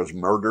Russia was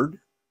murdered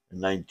in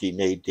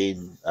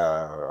 1918.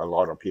 A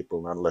lot of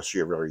people, unless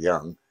you're very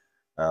young,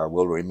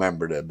 will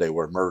remember that they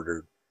were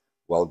murdered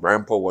while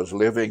Grandpa was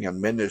living and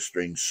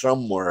ministering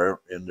somewhere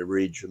in the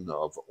region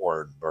of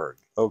Orenburg.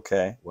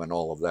 Okay. When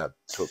all of that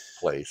took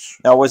place.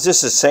 Now, was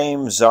this the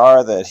same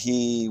Tsar that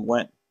he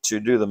went to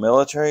do the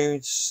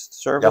military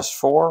service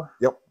for?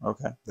 Yep.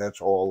 Okay.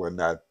 That's all in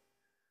that.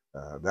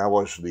 That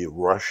was the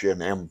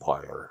Russian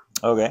Empire.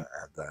 Okay.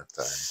 At that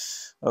time.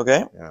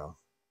 Okay. Yeah.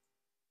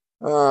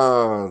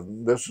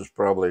 This is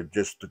probably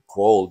just a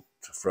quote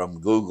from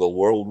Google.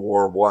 World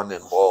War I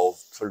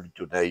involved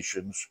 32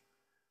 nations.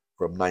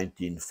 From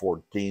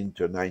 1914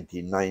 to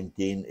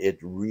 1919,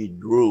 it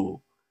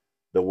redrew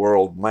the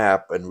world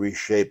map and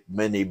reshaped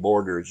many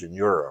borders in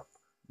Europe.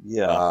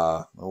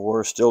 Yeah,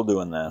 we're still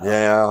doing that. Huh?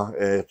 Yeah,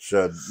 it's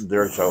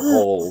there's a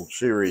whole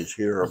series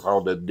here of how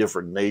the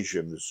different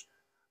nations'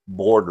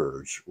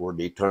 borders were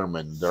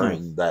determined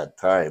during that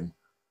time.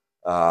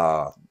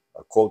 A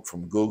quote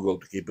from Google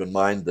to keep in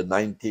mind: in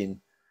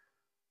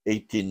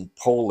 1918,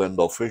 Poland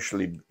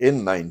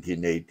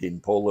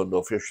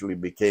officially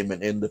became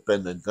an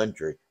independent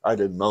country. I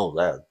didn't know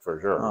that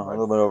for sure. A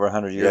little bit over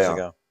 100 years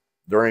ago.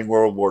 During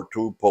World War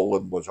II,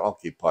 Poland was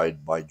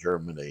occupied by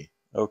Germany.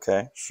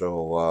 Okay.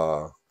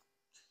 So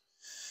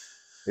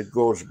it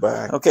goes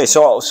back. Okay,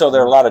 so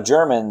there are a lot of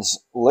Germans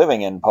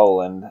living in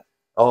Poland.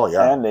 Oh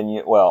yeah. And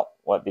in what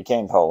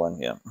became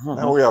Poland, yeah.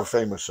 Now we have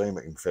famous.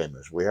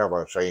 We have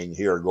a saying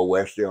here: "Go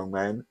west, young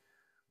man."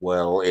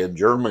 Well, in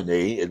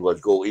Germany, it was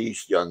 "Go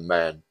east, young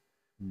man."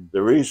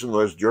 The reason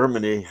was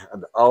Germany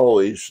had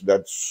always,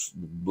 that's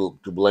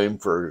to blame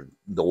for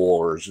the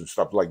wars and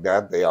stuff like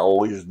that. They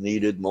always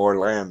needed more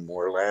land.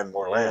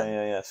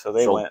 Yeah. So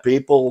they went.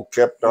 People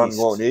kept on east.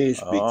 going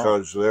east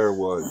because there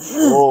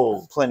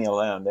was plenty of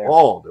land there.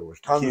 Oh, there was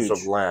tons Huge.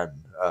 of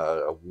land.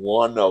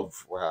 One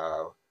of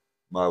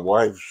my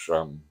wife's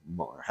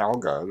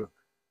Helga,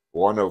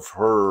 one of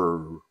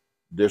her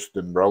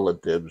distant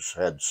relatives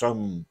had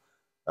some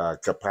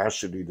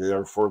capacity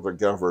there for the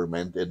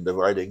government in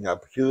dividing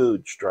up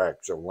huge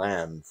tracts of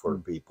land for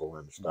people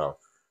and stuff.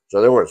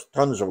 So there was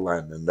tons of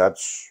land, and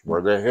that's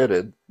where they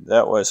headed.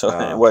 That was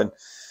when,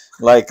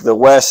 like the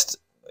West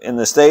in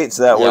the States,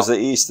 that was the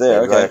East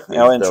there. Exactly.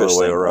 Okay, how interesting. The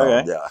other way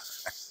around. Okay. Yeah.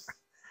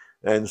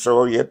 And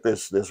so yet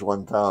this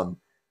one town,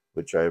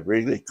 which I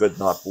really could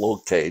not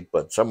locate,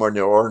 but somewhere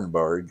near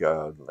Orenburg,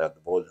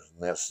 at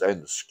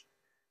Bonikowsky,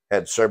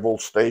 had several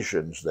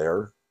stations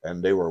there,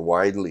 and they were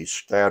widely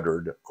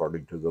scattered,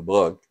 according to the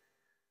book.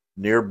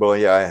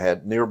 Nearby, I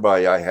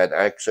had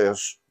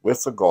access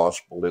with the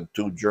gospel in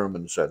 2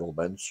 German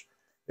settlements,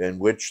 in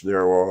which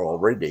there were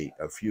already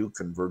a few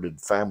converted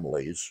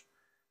families.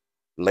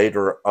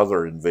 Later,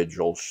 other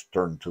individuals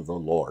turned to the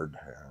Lord.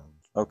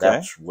 Okay.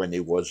 That's when he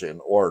was in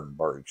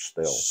Orenburg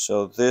still.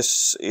 So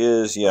this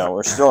is,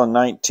 we're still in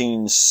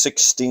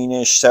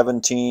 1916-ish,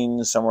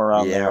 17, somewhere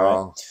around there,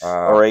 right?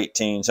 Or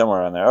 18,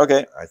 somewhere around there.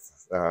 Okay.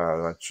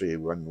 Let's see,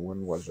 when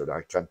was it?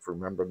 I can't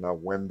remember now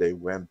when they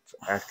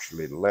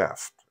actually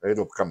left.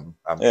 It'll come,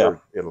 I'm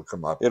sure it'll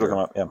come up. It'll come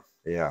up, yeah.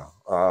 Yeah.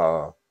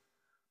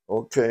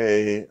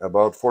 Okay,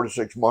 about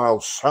 46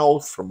 miles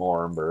south from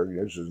Orenburg,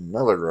 this is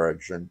another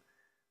direction,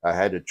 I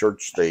had a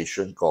church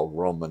station called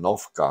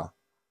Romanovka.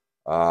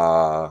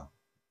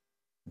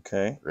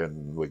 Okay.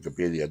 In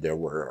Wikipedia, there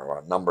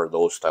were a number of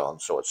those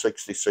towns. So at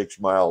 66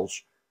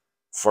 miles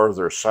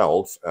further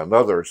south,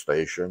 another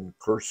station,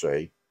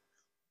 Kursay.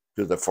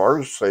 To the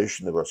farthest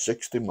station, it was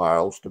 60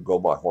 miles to go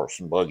by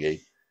horse and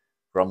buggy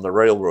from the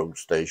railroad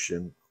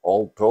station.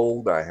 All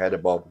told, I had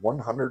about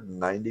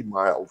 190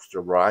 miles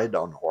to ride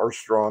on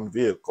horse-drawn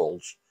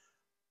vehicles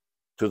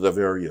to the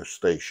various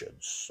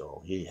stations.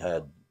 So he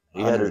had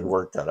his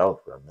work cut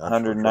out for him.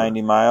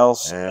 190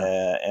 miles,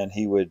 and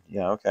he would,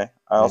 okay.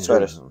 I also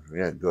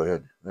had go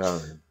ahead.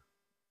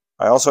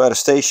 I also had a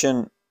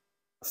station,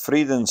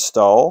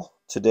 Friedenstall,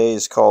 today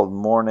is called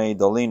Morne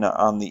Dolina,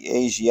 on the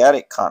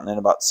Asiatic continent,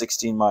 about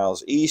 16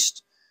 miles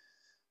east.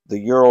 The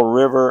Ural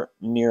River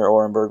near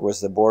Orenburg was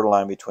the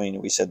borderline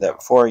between, we said that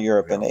before,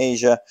 Europe and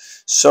Asia.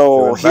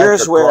 So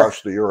here's where...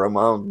 across the Ural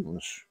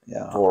Mountains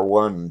for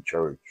one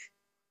church.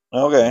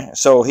 Okay,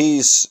 so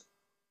he's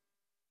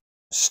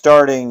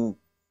starting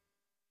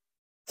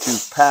to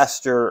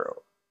pastor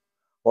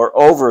or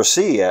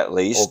oversee, at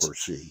least,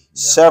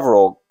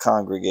 several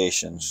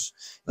congregations.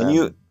 And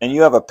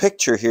you have a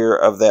picture here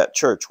of that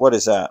church. What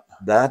is that?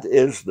 That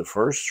is the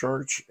first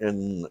church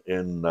in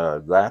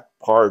that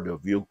part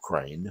of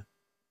Ukraine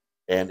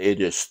and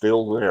it is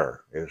still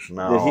there. It's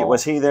now.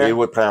 Was he there? He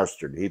was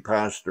pastored. He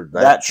pastored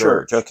that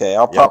church. Okay,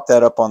 I'll pop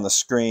that up on the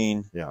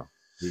screen. Yeah.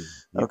 He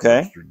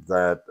okay. pastored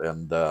that,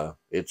 and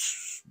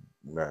it's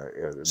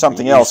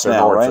something else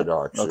now,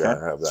 Orthodox, right? Okay.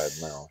 Yeah, have that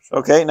now. So.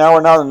 Okay, now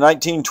we're now in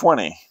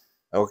 1920.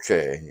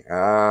 Okay.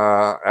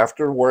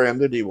 After the war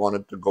ended, he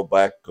wanted to go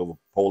back to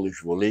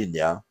Polish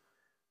Volhynia,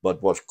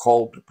 but was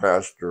called to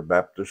pastor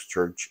Baptist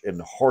Church in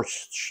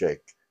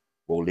Horshchik,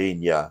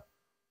 Volhynia,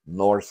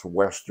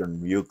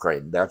 northwestern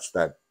Ukraine. That's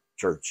that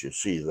church you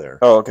see there.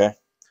 Oh, okay.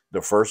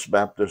 The first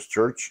Baptist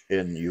church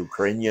in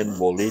Ukrainian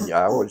Volhynia.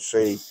 I would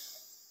say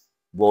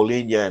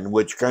Volhynia in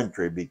which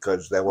country,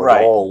 because they were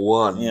all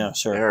one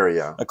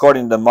area.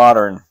 According to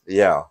modern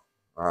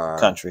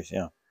countries,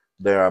 yeah.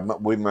 There,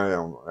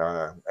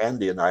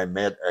 Andy and I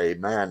met a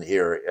man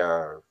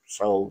here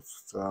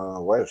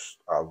southwest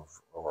of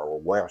or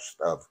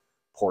west of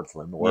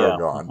Portland,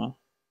 Oregon.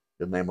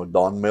 The name of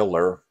Don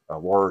Miller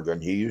of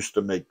Oregon. He used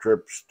to make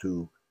trips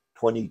to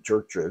 20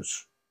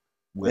 churches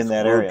with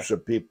groups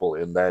of people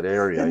in that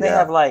area. Didn't they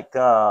have like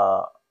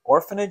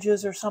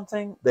orphanages or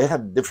something? They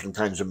had different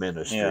kinds of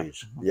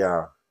ministries.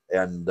 Yeah.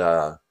 And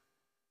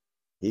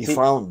he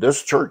found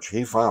this church.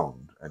 He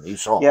found and he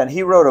saw. Yeah, and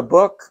he wrote a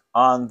book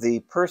on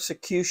the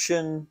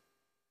persecution.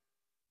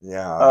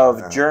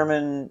 Of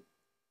German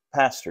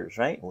pastors,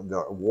 right?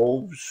 The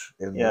wolves.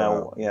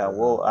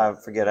 Well, I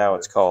forget how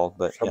it's called,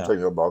 but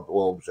something about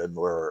wolves and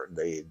where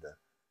the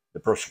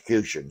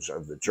persecutions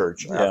of the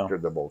church after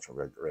the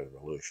Bolshevik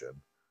Revolution.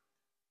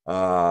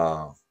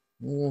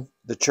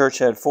 The church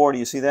had 4. Do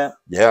you see that?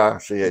 Yeah,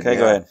 see it. Okay,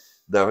 go ahead.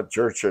 The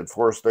church had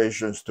 4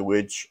 stations to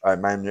which I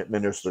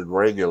ministered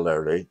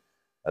regularly.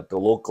 At the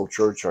local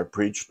church, I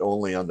preached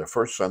only on the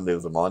first Sunday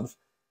of the month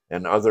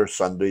and other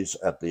Sundays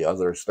at the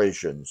other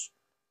stations.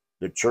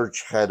 The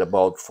church had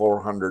about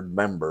 400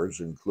 members,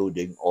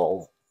 including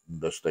all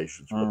the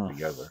stations put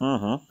together.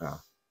 Yeah.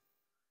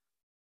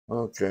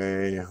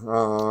 Okay.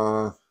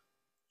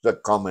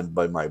 That comment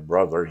by my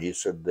brother. He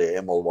said the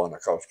Emil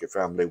Bonikowsky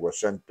family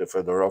was sent to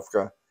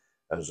Fedorovka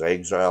as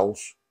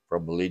exiles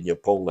from Volhynia,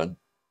 Poland.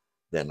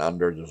 Then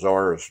under the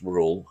Tsar's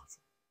rule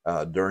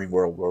during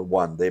World War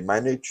I, they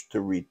managed to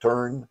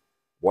return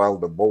while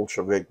the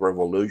Bolshevik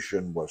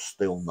Revolution was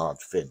still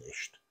not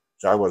finished.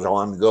 So I was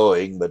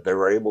ongoing, but they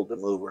were able to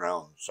move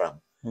around some.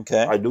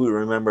 Okay. I do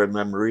remember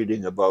them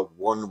reading about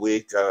 1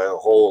 week, a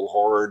whole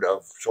horde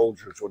of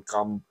soldiers would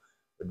come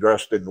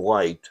dressed in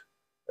white.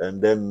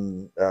 And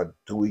then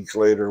 2 weeks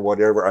later,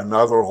 whatever,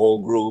 another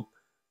whole group,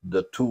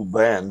 the 2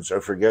 bands, I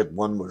forget,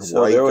 one was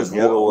white. So there was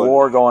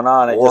war going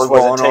on. It just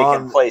wasn't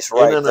taking place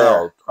right in and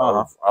there.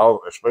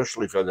 Out,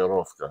 especially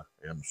Fedorovka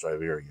in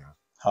Siberia.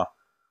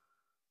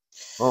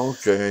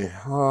 Okay.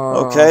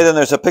 Okay, then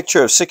there's a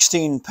picture of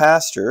 16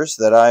 pastors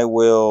that I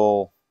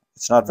will,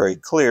 it's not very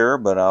clear,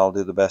 but I'll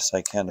do the best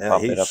I can to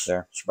pop it up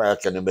there.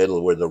 Smack in the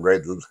middle with the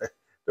red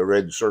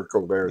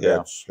circle there. Yeah.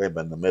 That's him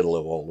in the middle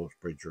of all those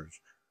preachers.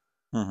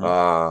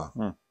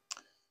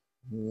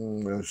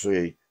 Let's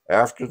see.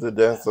 After the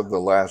death of the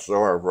last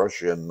Czar of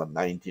Russia in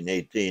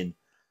 1918,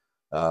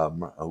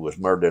 who was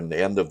murdered in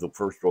the end of the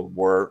First World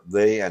War,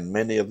 they and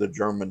many of the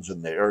Germans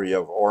in the area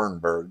of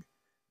Orenburg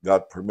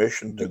got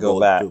permission to go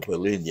back to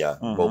Volhynia,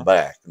 go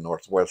back,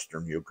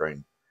 northwestern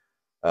Ukraine.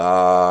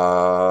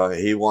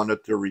 He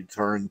wanted to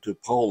return to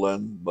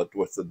Poland, but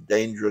with the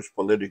dangerous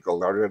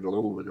political, I read a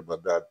little bit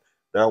about that,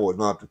 that was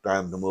not the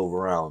time to move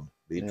around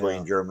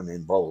between Germany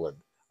and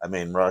Poland. I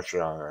mean,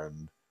 Russia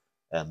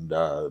and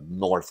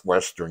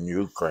northwestern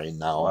Ukraine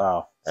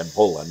now, and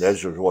Poland. There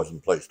just wasn't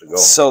a place to go.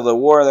 So the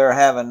war they're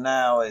having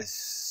now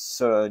is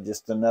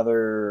just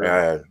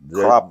another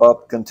crop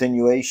up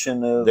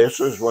continuation of. This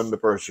is when the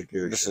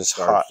persecution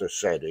starts to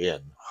set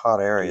in. Hot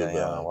area,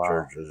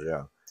 churches,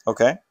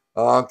 Okay.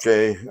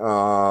 Okay.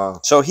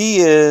 So he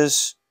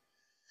is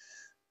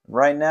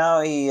right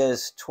now. He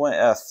is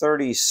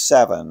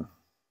 37.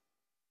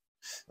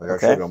 I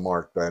should have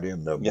marked that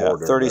in the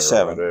border.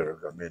 37. I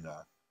mean,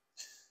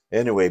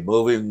 anyway,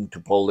 moving to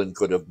Poland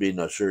could have been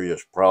a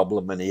serious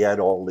problem, and he had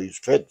all these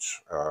kids.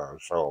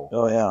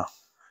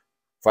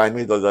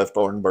 Finally, they left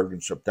Orenburg in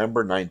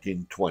September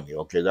 1920.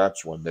 Okay,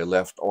 that's when they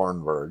left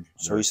Orenburg.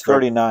 So he's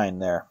 39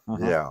 there.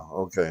 Yeah,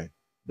 okay.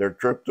 Their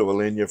trip to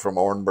Volhynia from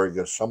Orenburg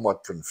is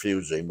somewhat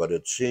confusing, but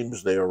it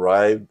seems they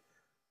arrived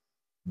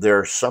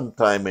there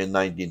sometime in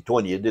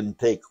 1920. It didn't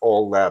take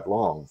all that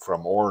long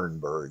from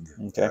Orenburg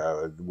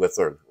with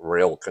their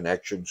rail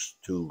connections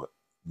to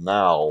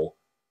now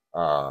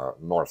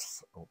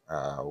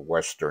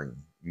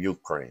northwestern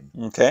Ukraine.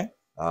 Okay.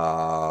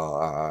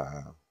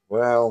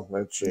 Well,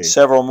 let's see.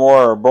 Several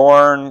more are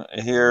born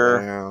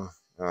here.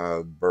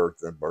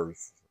 Birth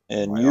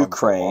in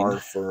Ukraine.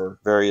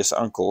 Various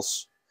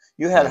uncles.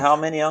 You had how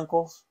many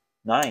uncles?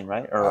 9,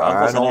 right? Or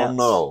uncles I don't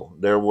know.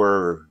 There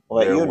were.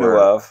 Well, that you knew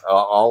of.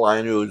 All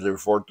I knew is there were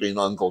 14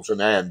 uncles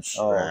and aunts.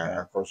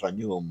 Of course, I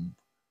knew them.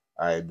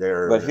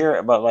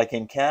 But like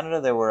in Canada,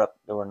 there were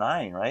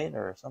 9, right,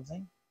 or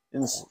something.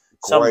 There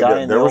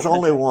was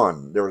only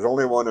one. There was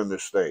only one in the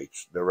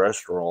States. The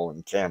rest were all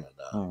in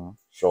Canada.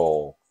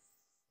 So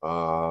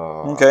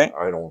Okay.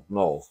 I don't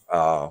know.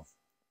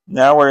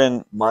 Now we're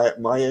in.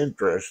 My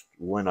interest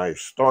when I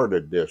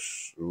started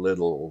this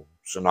little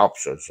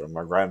synopsis of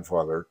my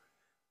grandfather,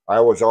 I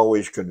was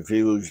always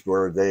confused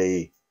where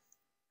they,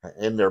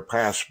 in their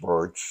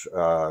passports,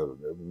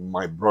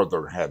 my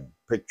brother had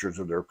pictures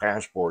of their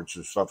passports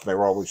and stuff. They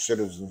were always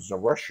citizens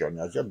of Russia.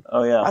 And I said,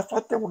 Oh yeah. I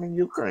thought they were in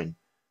Ukraine.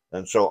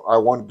 And so I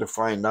wanted to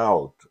find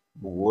out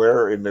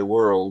where in the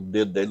world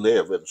did they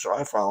live. And so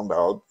I found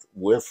out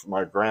with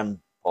my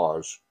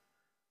grandpa's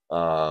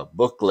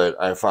booklet,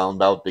 I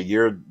found out the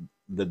year,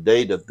 the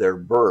date of their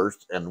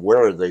birth and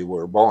where they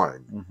were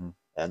born. Mm-hmm.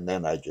 And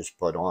then I just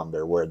put on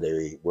there where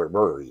they were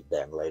buried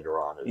then later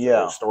on as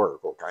Yeah. a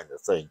historical kind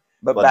of thing.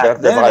 But back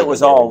then it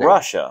was all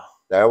Russia.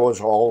 That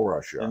was all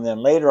Russia. And then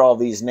later all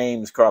these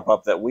names crop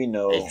up that we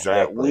know,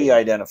 that we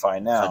identify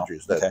now.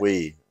 Countries that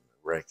we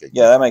recognize.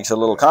 Yeah, that makes it a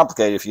little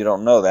complicated if you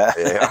don't know that.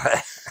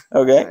 Yeah.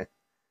 Okay.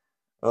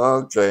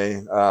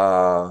 Okay.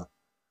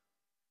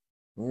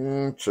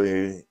 Let's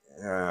see.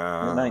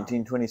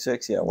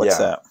 1926, yeah, what's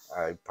that?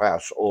 I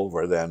pass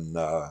over then,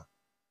 I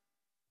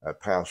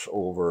pass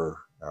over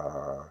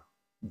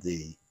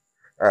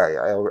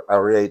I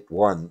rate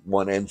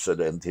one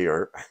incident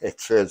here. It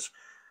says,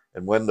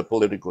 and when the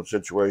political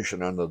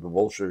situation under the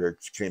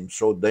Bolsheviks became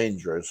so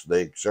dangerous,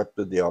 they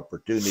accepted the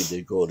opportunity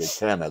to go to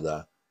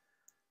Canada.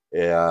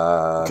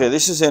 Okay,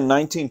 this is in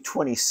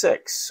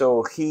 1926,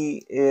 so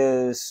he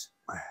is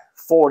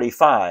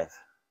 45.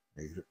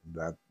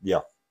 Yeah.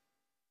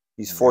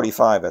 He's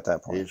 45 at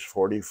that point. He's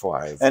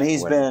 45. And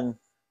he's been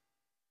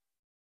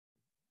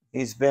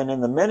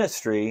in the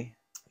ministry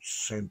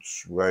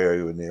since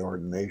where in the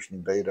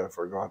ordination date, I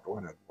forgot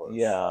when it was.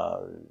 Yeah.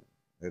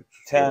 It's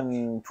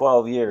 10,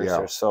 12 years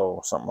or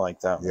so, something like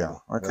that. Yeah.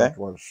 Okay. That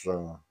was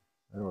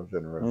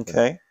interesting.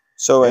 Okay.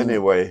 So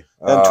anyway,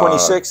 then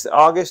 26th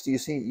August,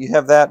 you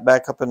have that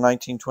back up in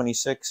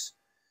 1926.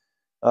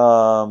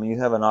 You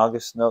have an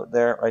August note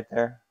there, right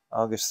there,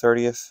 August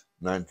 30th.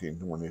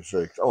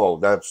 1926. Oh,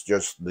 that's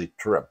just the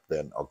trip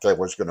then. Okay, I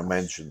was going to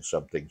mention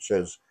something. It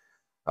says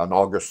on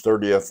August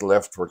 30th,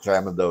 left for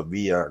Canada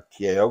via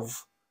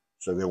Kiev.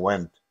 So they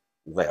went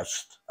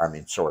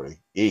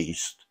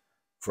east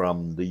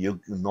from the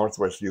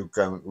northwest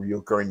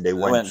Ukraine. They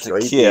went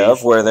straight to Kiev,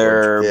 east, where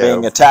they're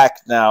being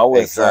attacked now.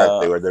 With,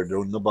 exactly, where they're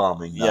doing the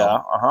bombing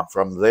now. Yeah.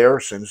 From there,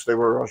 since they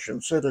were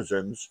Russian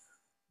citizens,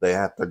 they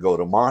had to go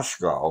to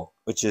Moscow.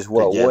 Which is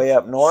what, way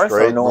up north?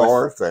 Straight or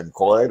north? and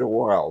quite a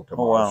while to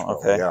Moscow. Wow,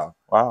 okay. Yeah.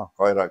 Wow.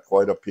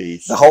 Quite a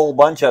piece. The whole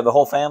bunch of the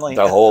whole family?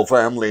 The whole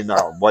family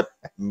now. But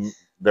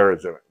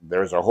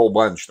there's a whole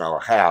bunch now,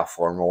 half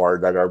or more,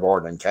 that are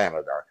born in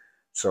Canada.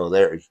 So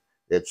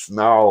it's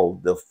now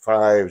the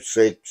 5,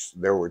 6.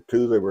 There were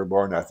 2 that were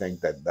born, I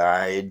think, that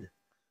died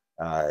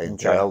in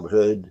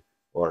childhood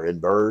or in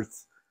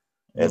birth.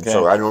 And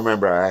so I don't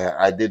remember.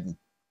 I didn't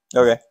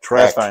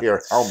track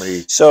here how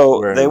many.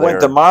 So they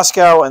went to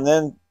Moscow and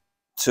then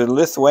to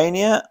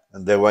Lithuania.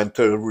 And they went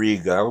to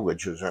Riga,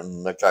 which is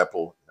in the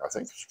capital, I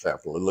think it's the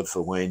capital of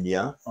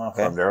Lithuania.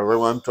 Okay. From there they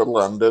went to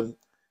London.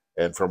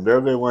 And from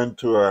there they went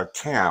to a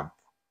camp.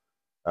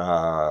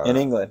 In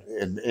England.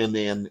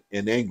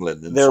 In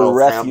England. They were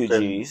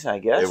refugees, I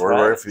guess. They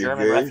were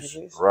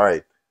refugees.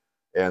 Right.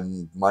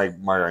 And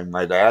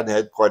my dad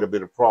had quite a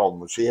bit of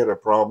problems. He had a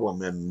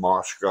problem in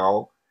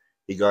Moscow.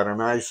 He got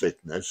an eye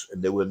sickness,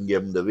 and they wouldn't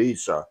give him the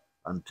visa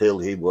until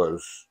he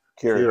was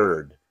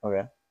cured.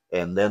 Okay.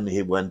 And then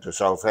he went to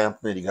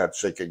Southampton. He got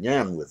sick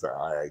again with an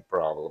eye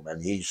problem,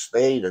 and he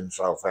stayed in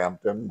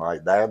Southampton. My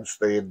dad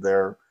stayed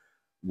there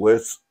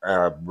with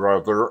a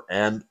brother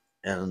and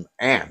an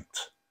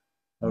aunt.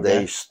 Okay.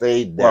 They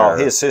stayed there. Well,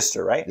 his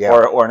sister, right? Yeah.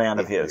 Or an aunt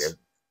of his.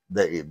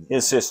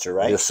 His sister,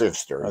 right? His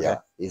sister, okay. Yeah.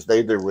 He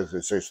stayed there with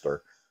his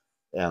sister,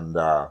 and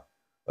it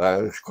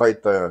was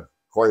quite the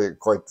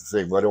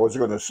thing. What I was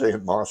going to say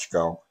in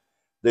Moscow,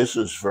 this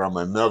is from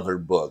another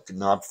book,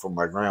 not from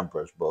my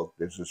grandpa's book.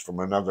 This is from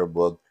another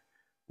book,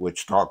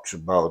 which talks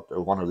about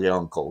one of the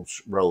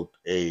uncles wrote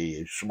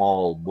a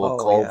small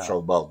book also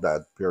about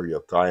that period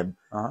of time.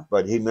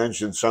 But he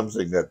mentioned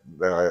something that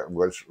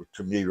was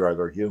to me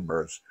rather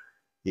humorous.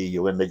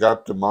 When they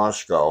got to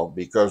Moscow,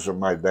 because of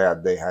my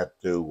dad, they had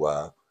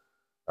to.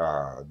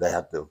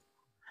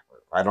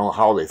 I don't know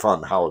how they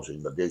found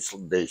housing, but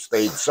they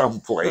stayed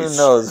someplace. Who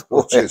knows?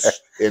 Which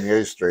is in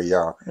history,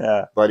 yeah.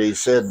 Yeah. But he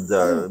said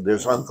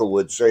this uncle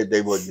would say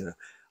they would.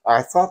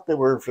 I thought they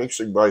were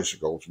fixing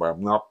bicycles, but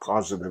I'm not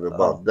positive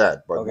about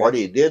that. But what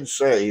he did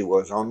say, he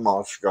was on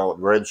Moscow,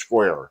 Red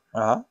Square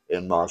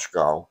in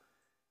Moscow,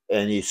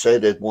 and he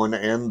said at one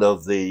end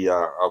of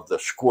the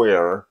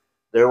square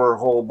there were a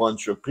whole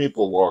bunch of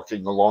people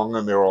walking along,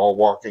 and they were all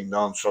walking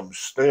down some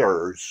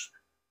stairs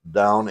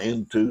down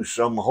into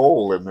some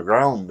hole in the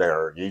ground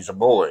there. He's a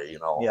boy, you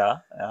know. Yeah.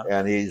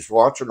 And he's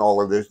watching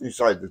all of this, and he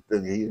decided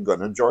that he's going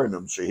to join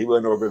them. So he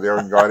went over there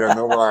and got in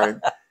the line.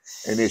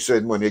 And he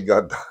said when he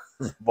got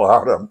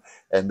bottom,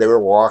 and they were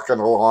walking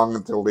along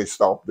until they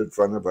stopped in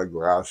front of a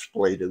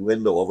glass-plated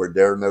window over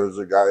there, and there was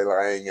a guy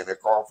lying in a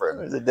coffin.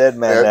 There's a dead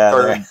man That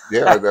down turned,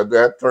 there. yeah,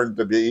 that turned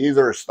to be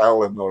either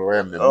Stalin or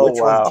Lenin. Oh, Which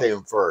one wow.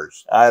 came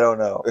first? I don't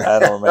know. I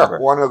don't remember.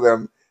 One of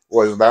them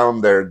was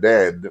down there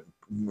dead.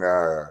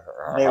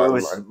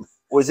 Maybe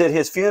was it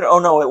his funeral? Oh,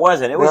 no, it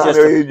wasn't. It was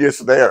no, he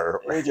just there.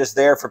 He was just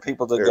there for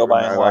people to go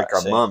by and like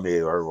watch. a mummy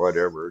or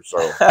whatever. So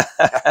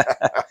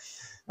I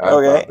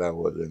Okay. thought that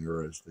was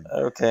interesting.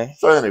 Okay.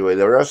 So anyway,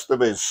 the rest of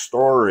his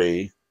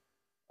story,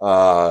 he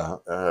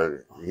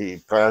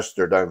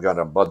pastored. I've got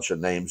a bunch of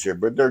names here,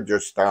 but they're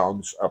just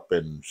towns up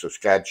in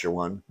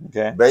Saskatchewan.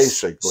 Okay.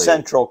 Basically,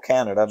 Central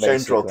Canada. Basically.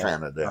 Central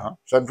Canada.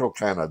 Central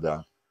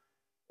Canada,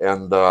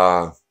 and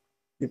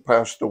he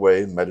passed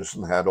away in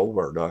Medicine Hat,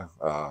 Alberta,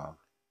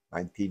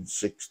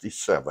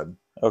 1967.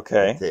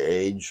 Okay. At the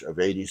age of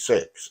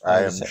 86.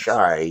 I am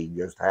shy,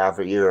 just half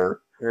a year.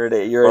 You're at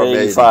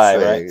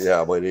 85, right?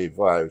 Yeah, but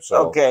 85.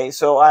 So okay,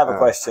 so I have a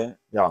question.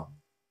 Yeah.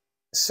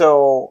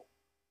 So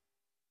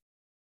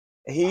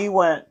he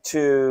went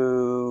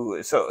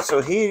to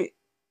so he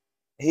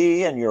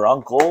and your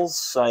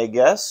uncles, I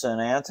guess, and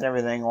aunts and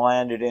everything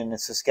landed in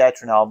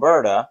Saskatchewan,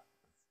 Alberta.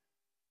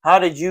 How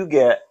did you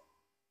get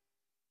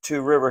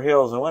to River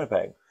Hills and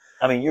Winnipeg?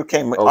 I mean, you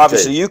came,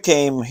 obviously you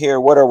came here.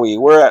 What are we?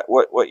 We're at,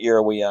 what year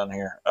are we on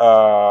here?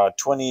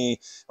 20,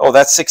 oh,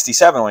 that's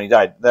 67 when he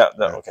died.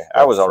 Okay.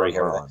 I was already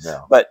here with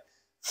that. But,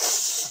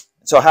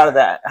 so how did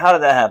that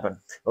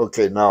happen?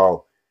 Okay.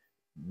 Now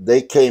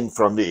they came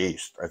from the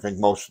east. I think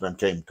most of them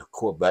came to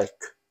Quebec.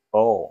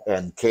 Oh.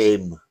 And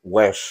came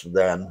west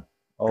then,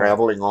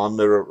 traveling on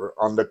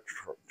the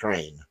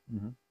train.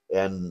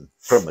 And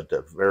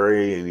primitive,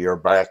 you're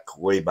back,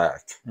 way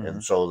back.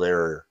 And so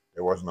there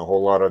wasn't a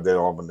whole lot of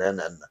them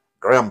then. And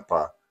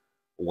Grandpa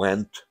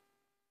went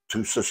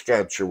to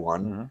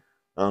Saskatchewan.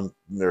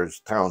 There's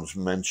towns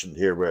mentioned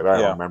here, but I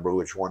don't remember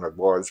which one it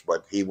was.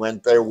 But he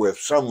went there with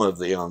some of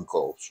the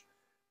uncles.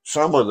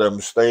 Some of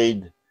them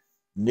stayed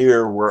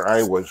near where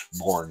I was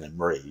born and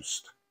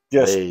raised.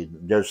 Because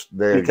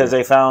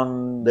they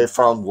found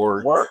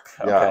work.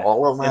 Yeah,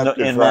 all of them had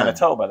in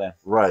Manitoba then.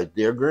 Right.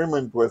 The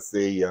agreement with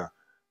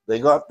they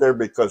got there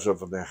because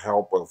of the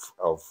help of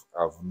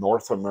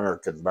North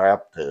American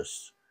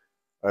Baptists.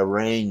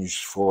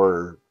 Arranged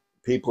for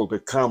people to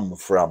come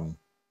from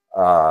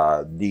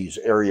these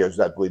areas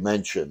that we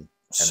mentioned.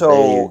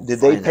 So did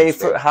they pay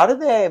for? How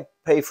did they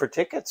pay for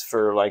tickets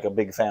for like a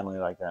big family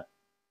like that?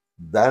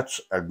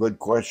 That's a good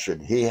question.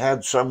 He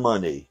had some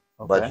money,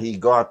 but he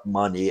got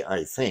money,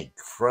 I think,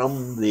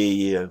 from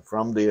the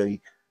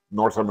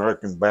North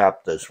American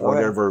Baptists,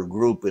 whatever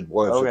group it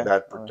was at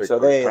that particular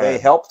time. So they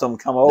helped them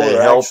come over.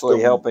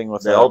 Helping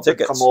with the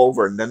tickets. Come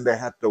over, and then they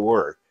had to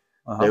work.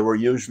 They were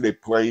usually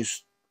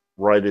placed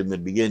right in the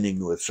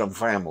beginning with some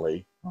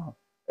family,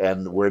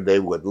 and where they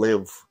would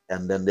live,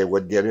 and then they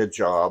would get a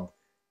job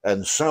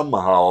and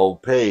somehow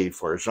pay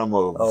for some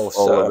of all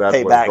of that.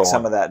 Pay back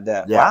some of that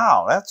debt. Yeah.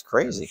 Wow, that's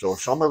crazy. And so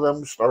some of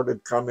them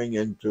started coming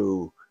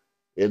into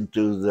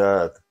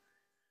the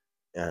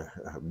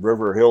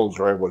River Hills,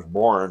 where I was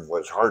born,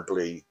 was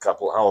hardly a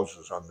couple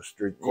houses on the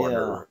street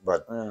corner.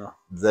 But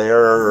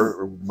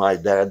there, my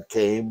dad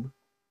came,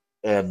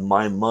 and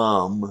my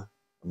mom,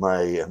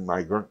 my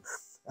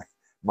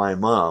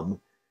mom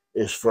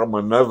is from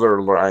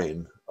another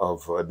line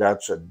of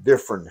that's a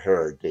different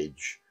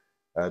heritage.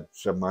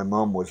 So my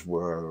mom was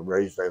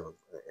raised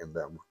in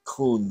the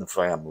Kuhn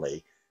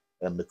family,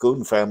 and the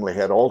Kuhn family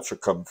had also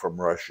come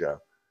from Russia.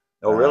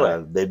 Oh,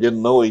 really? They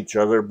didn't know each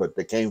other, but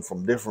they came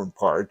from different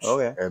parts,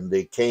 and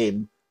they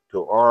came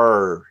to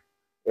our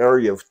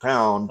area of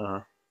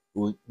town.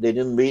 They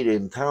didn't meet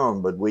in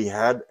town, but we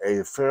had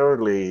a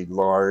fairly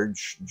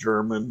large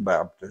German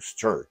Baptist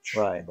church,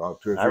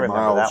 about 2 or 3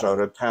 miles out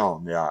of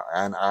town. Yeah,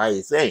 and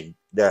I think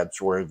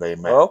that's where they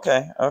met.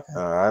 Okay.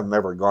 I've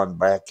never gone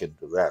back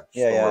into that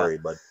story,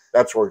 but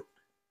that's where.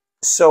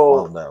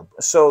 So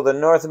the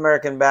North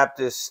American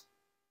Baptist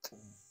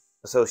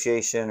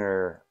Association,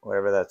 or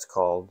whatever that's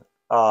called,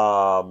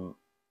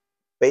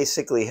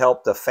 basically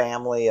helped a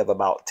family of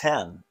about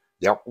 10.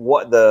 Yep.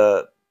 What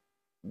the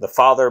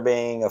father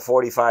being a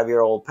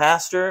 45-year-old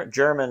pastor,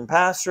 German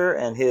pastor,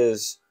 and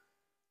his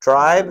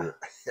tribe.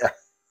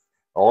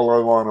 All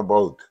on a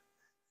boat.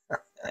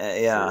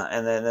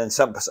 And then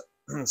some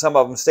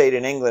of them stayed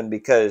in England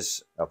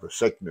because of a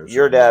sickness.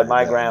 Your dad,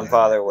 my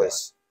grandfather,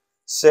 was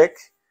sick,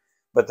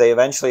 but they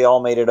eventually all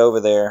made it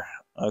over there.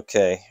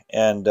 Okay,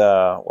 and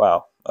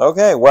wow.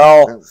 Okay,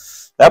 well,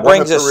 that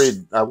brings us.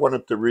 I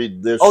wanted to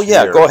read this. Oh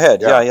yeah, here. go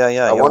ahead. Yeah.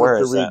 I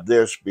wanted to read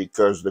this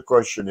because the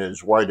question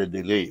is, why did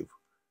they leave?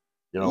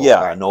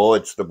 I know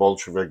it's the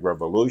Bolshevik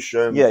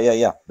Revolution.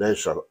 Yeah.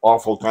 There's an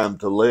awful time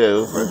to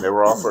live, and they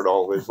were offered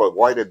all this. But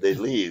why did they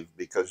leave?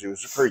 Because he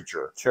was a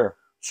preacher. Sure.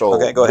 So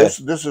go ahead.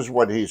 This is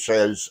what he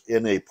says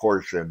in a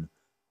portion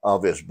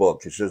of his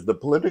book. He says, the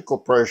political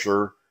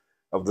pressure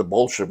of the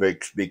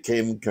Bolsheviks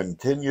became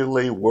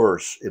continually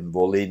worse in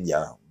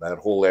Volhynia, that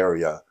whole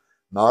area,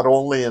 not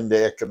only in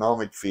the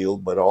economic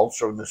field, but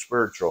also in the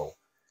spiritual.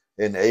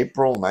 In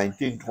April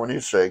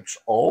 1926,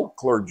 all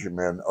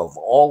clergymen of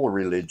all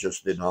religious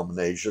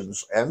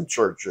denominations and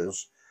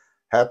churches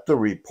had to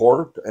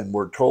report and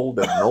were told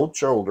that no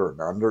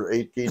children under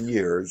 18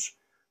 years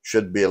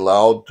should be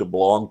allowed to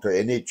belong to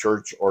any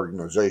church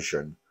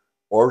organization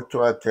or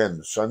to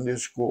attend Sunday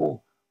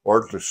school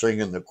or to sing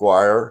in the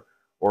choir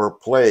or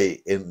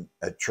play in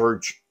a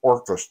church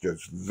orchestra.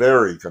 It's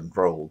very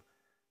controlled.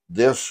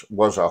 This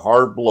was a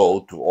hard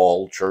blow to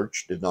all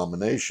church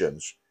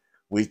denominations.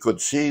 We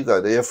could see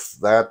that if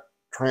that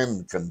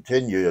trend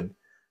continued,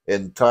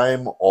 in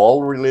time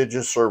all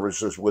religious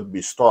services would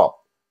be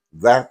stopped.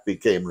 That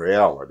became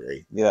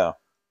reality. Yeah.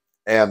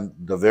 And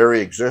the very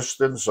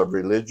existence of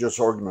religious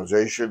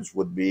organizations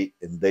would be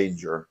in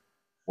danger.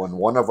 When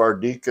one of our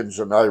deacons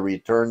and I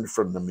returned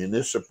from the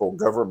municipal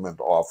government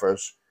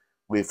office,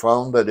 we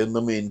found that in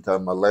the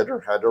meantime a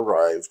letter had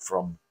arrived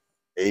from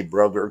a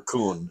brother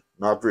Kuhn,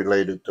 not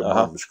related to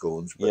Mom's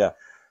Kuhn's, but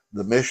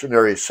the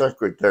missionary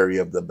secretary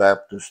of the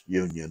Baptist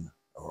Union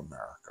of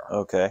America.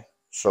 Okay.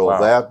 So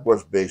that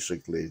was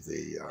basically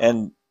the...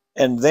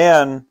 And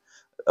then,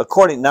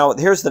 now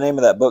here's the name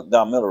of that book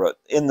Don Miller wrote,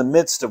 In the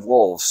Midst of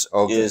Wolves,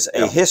 is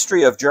a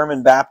history of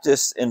German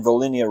Baptists in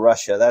Volhynia,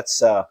 Russia. That's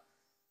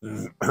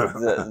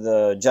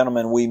the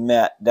gentleman we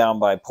met down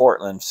by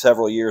Portland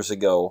several years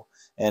ago,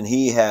 and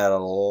he had a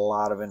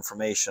lot of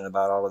information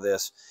about all of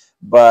this.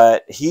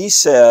 But he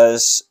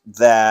says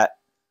that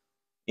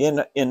in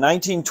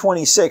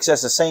 1926,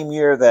 that's the same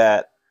year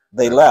that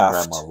they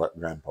left,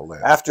 Grandpa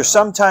left. After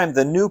some time,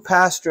 the new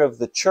pastor of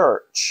the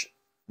church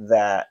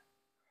that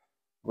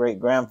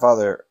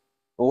great-grandfather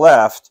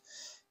left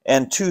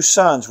and 2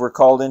 sons were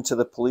called into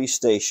the police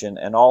station,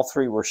 and all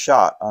 3 were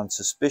shot on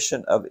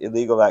suspicion of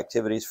illegal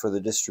activities for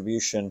the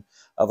distribution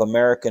of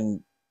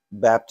American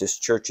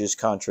Baptist churches'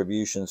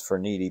 contributions for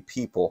needy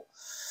people.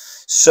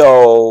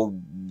 So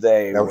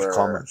that was a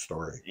common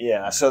story.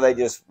 Yeah, so they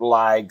just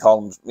lied,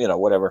 called them,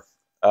 whatever,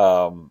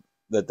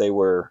 that they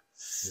were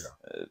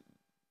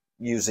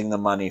using the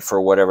money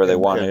for whatever they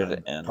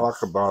wanted. And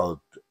talk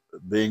about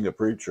being a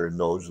preacher in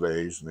those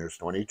days, and there's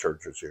 20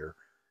 churches here.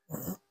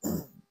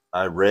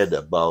 I read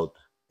about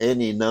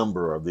any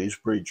number of these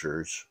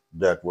preachers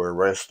that were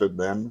arrested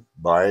then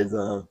by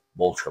the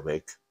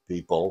Bolshevik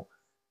people.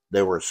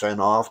 They were sent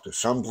off to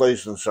some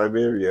place in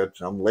Siberia,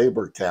 some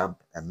labor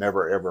camp, and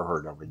never ever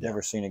heard of again.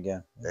 Never seen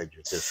again. They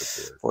just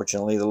disappeared.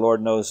 Fortunately, the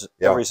Lord knows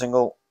every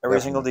single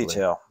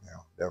detail. Yeah,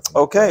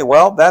 definitely. Okay,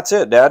 well, that's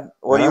it, Dad.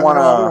 What do you want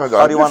to?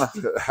 How do you want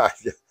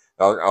to?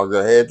 I'll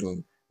go ahead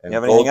and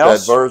quote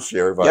that verse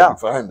here if I can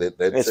find it.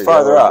 It's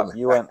farther up.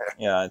 You went.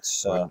 Yeah,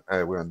 it's.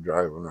 I went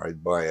driving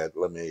right by it.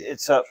 Let me.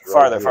 It's up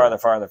farther.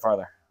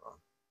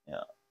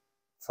 Yeah,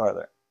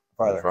 farther.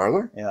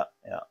 Farther? Yeah.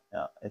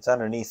 It's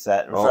underneath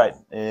that. It was right.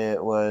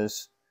 It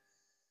was.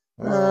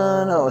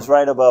 No, it was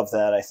right above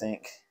that, I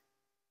think.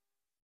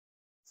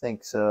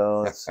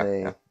 So. Let's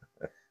see.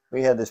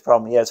 We had this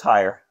problem. Yeah, it's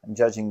higher. I'm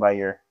judging by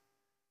your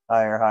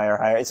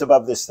higher. It's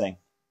above this thing.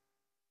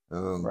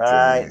 Okay.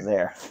 Right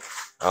there.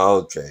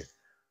 Okay.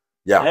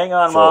 Yeah. Hang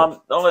on,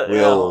 Mom. Don't let.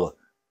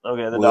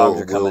 Okay, the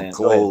dogs are coming in.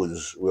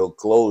 We'll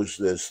close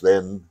this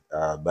then.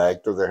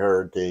 Back to the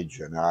heritage,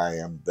 and I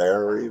am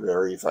very,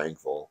 very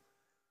thankful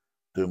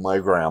to my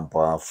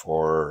grandpa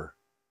for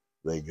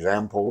the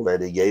example that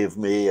he gave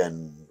me,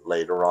 and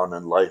later on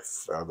in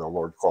life, the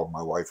Lord called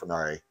my wife and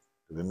I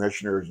to be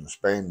missionaries in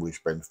Spain. We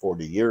spent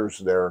 40 years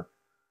there.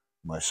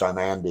 My son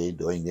Andy,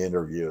 doing the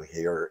interview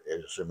here,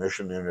 is a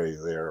missionary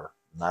there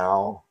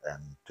now,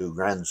 and 2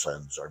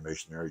 grandsons are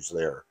missionaries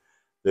there.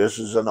 This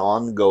is an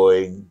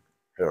ongoing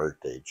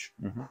heritage.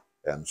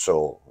 And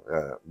so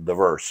the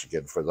verse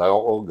again, for thou,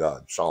 O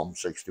God, Psalm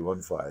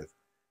 61:5,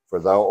 for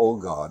thou, O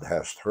God,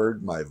 hast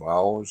heard my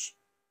vows,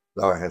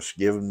 thou hast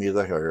given me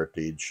the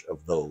heritage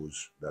of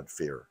those that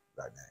fear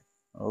thy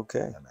name.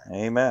 Okay.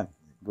 Amen.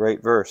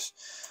 Great verse.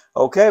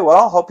 Okay,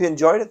 well, hope you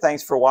enjoyed it.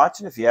 Thanks for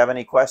watching. If you have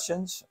any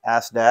questions,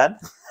 ask Dad.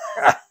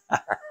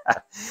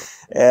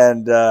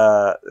 And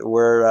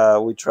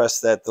we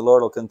trust that the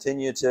Lord will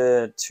continue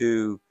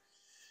to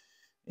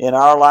in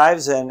our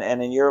lives and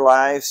in your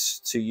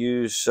lives to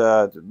use,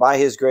 by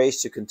His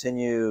grace, to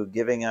continue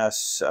giving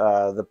us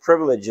the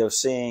privilege of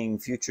seeing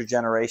future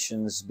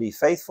generations be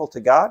faithful to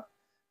God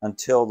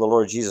until the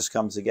Lord Jesus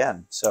comes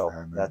again. So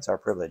that's our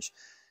privilege.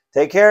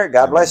 Take care.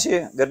 God bless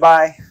you.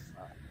 Goodbye.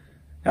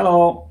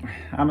 Hello.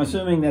 I'm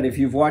assuming that if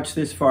you've watched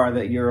this far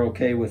that you're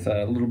okay with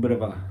a little bit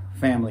of a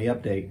family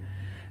update.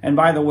 And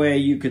by the way,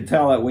 you could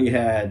tell that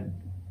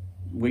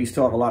we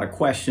still have a lot of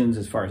questions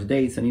as far as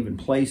dates and even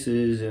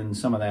places and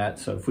some of that.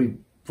 So if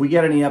we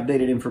get any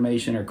updated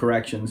information or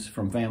corrections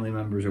from family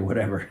members or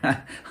whatever,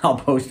 I'll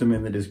post them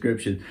in the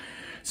description.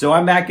 So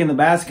I'm back in the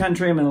Basque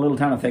Country. I'm in a little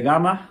town of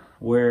Tegama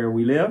where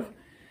we live.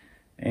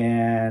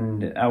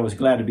 And I was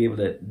glad to be able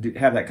to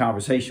have that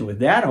conversation with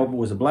Dad. I hope it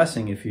was a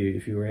blessing if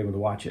you were able to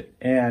watch it.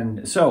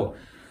 And so,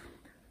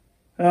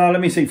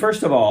 let me see.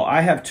 First of all, I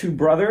have 2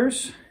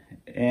 brothers,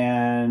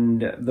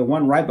 and the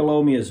one right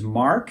below me is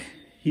Mark.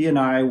 He and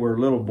I were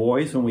little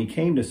boys when we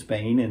came to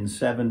Spain in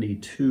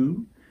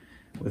 '72.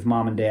 with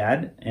mom and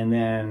dad. And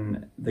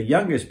then the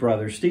youngest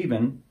brother,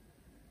 Stephen,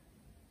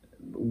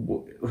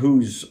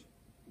 whose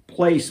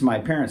place my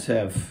parents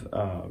have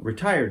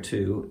retired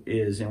to,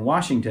 is in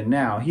Washington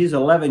now. He's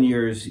 11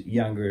 years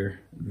younger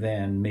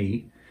than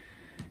me.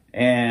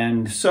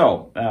 And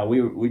so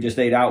we just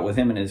ate out with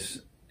him and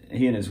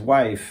he and his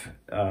wife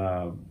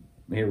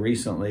here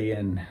recently,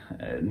 and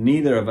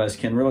neither of us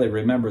can really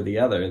remember the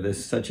other.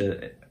 This such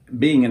a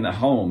being in the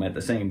home at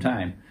the same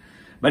time.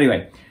 But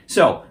anyway,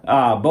 so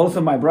both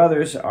of my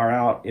brothers are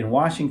out in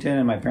Washington,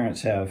 and my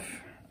parents have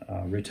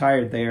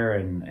retired there,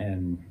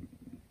 and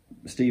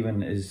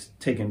Stephen is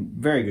taking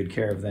very good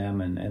care of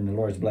them, and the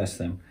Lord's blessed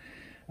them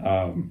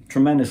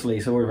tremendously.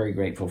 So we're very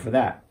grateful for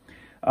that.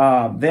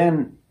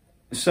 Then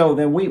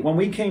when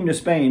we came to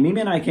Spain,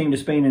 Mimi and I came to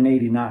Spain in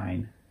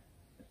 '89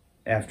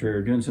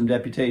 after doing some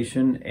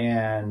deputation,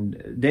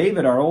 and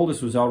David, our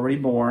oldest, was already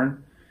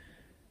born.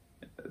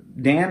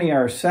 Danny,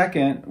 our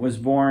second, was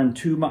born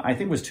 2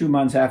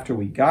 months after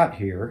we got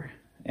here,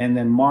 and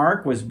then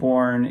Mark was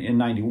born in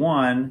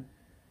 '91,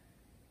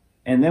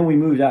 and then we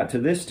moved out to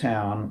this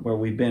town where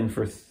we've been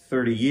for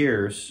 30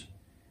 years,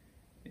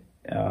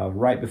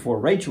 right before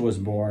Rachel was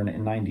born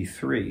in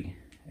 '93,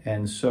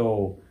 and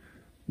so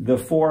the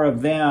four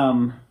of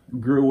them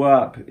grew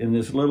up in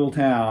this little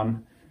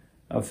town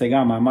of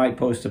Thegama. I might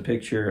post a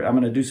picture. I'm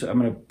going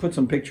to put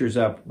some pictures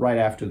up right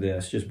after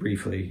this, just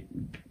briefly,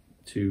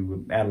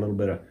 to add a little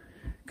bit of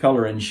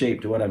color and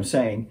shape to what I'm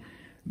saying.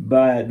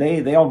 But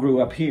they all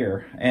grew up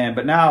here,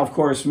 but now, of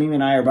course, Mimi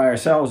and I are by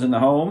ourselves in the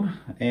home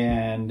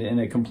and in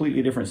a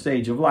completely different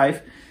stage of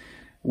life.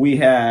 We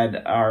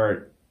had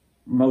our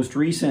most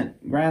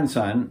recent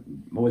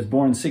grandson was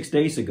born 6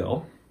 days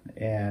ago,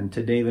 and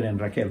to David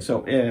and Raquel.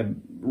 So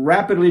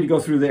rapidly to go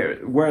through there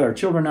where our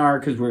children are,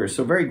 because we're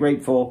so very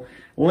grateful.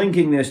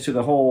 Linking this to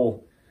the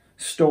whole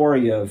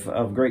story of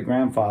great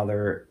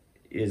grandfather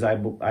is,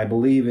 I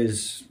believe,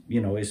 is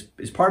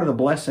part of the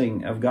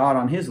blessing of God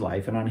on his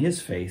life and on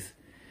his faith,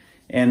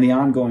 and the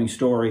ongoing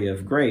story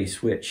of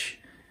grace, which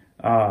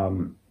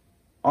all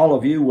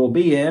of you will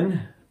be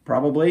in,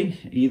 probably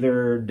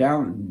either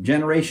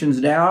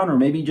generations down, or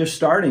maybe just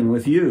starting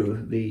with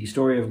you, the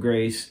story of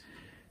grace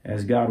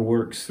as God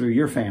works through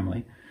your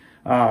family.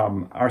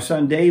 Our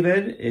son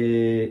David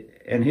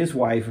and his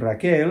wife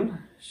Raquel,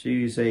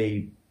 she's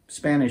a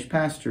Spanish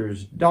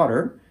pastor's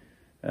daughter.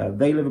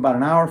 They live about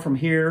an hour from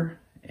here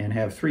and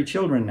have 3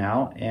 children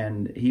now,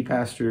 and he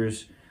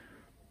pastors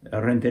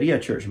a Renteria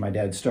church my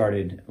dad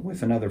started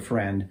with another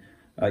friend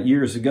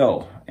years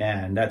ago,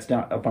 and that's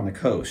down up on the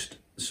coast.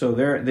 So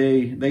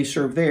they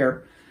serve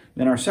there.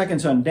 Then our second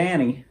son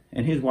Danny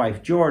and his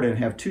wife Jordan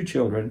have 2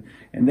 children,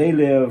 and they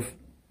live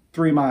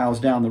 3 miles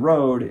down the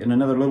road in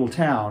another little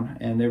town,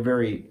 and they're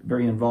very,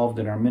 very involved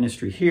in our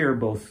ministry here,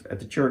 both at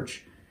the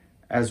church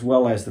as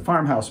well as the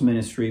farmhouse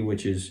ministry,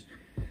 which is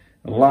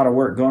a lot of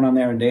work going on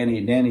there. And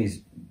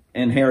Danny's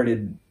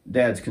inherited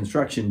Dad's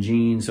construction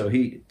gene, so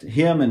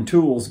him and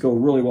tools go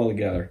really well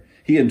together.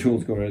 He and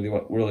tools go really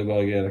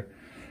well together,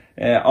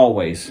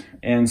 always.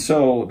 And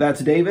so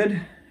that's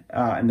David,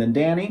 and then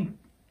Danny,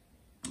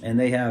 and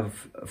they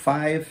have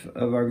 5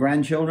 of our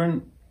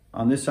grandchildren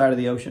on this side of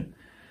the ocean.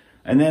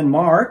 And then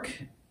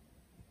Mark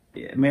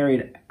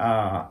married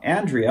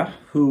Andrea,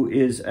 who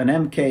is an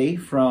MK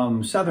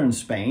from southern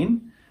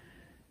Spain.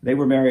 They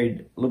were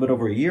married a little bit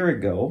over a year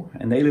ago,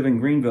 and they live in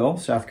Greenville,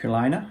 South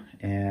Carolina,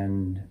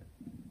 and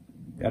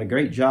got a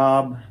great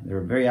job.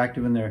 They're very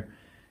active in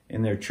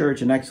their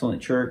church, an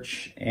excellent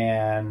church.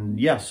 And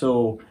yeah,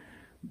 so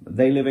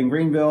they live in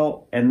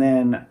Greenville. And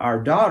then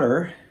our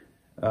daughter,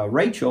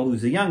 Rachel,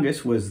 who's the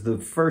youngest, was the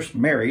first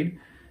married,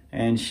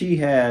 and she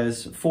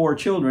has 4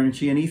 children.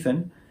 She and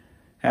Ethan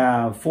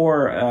have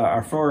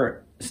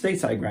 4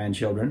 stateside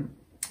grandchildren,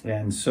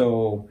 and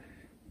so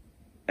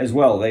as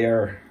well they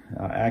are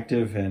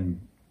active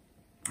and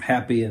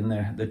happy in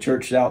the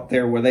church out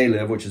there where they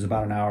live, which is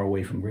about an hour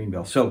away from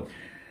Greenville. So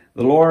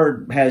the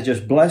Lord has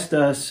just blessed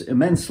us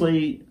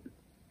immensely,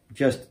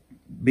 just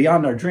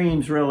beyond our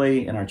dreams,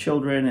 really, and our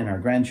children and our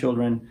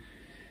grandchildren,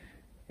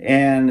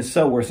 and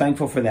so we're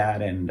thankful for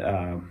that. And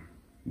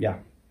yeah,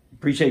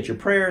 appreciate your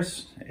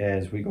prayers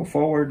as we go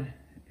forward.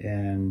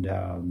 And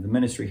the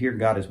ministry here,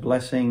 God is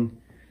blessing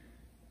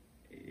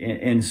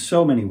in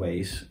so many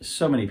ways.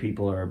 So many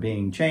people are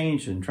being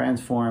changed and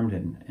transformed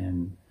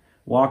and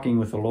walking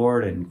with the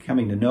Lord and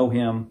coming to know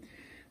Him,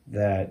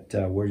 that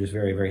we're just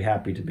very, very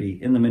happy to be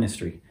in the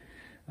ministry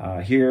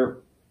here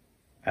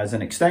as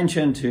an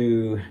extension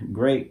to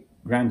great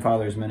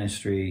grandfather's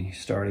ministry,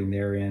 starting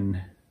there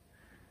in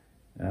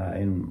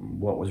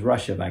what was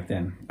Russia back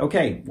then.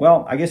 Okay,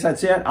 well, I guess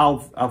that's it.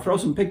 I'll throw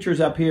some pictures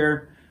up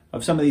here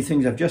of some of these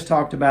things I've just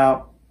talked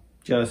about,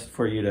 just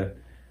for you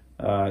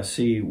to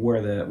see where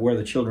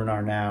the children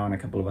are now, and a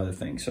couple of other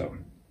things. So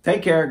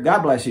take care.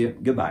 God bless you.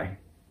 Goodbye.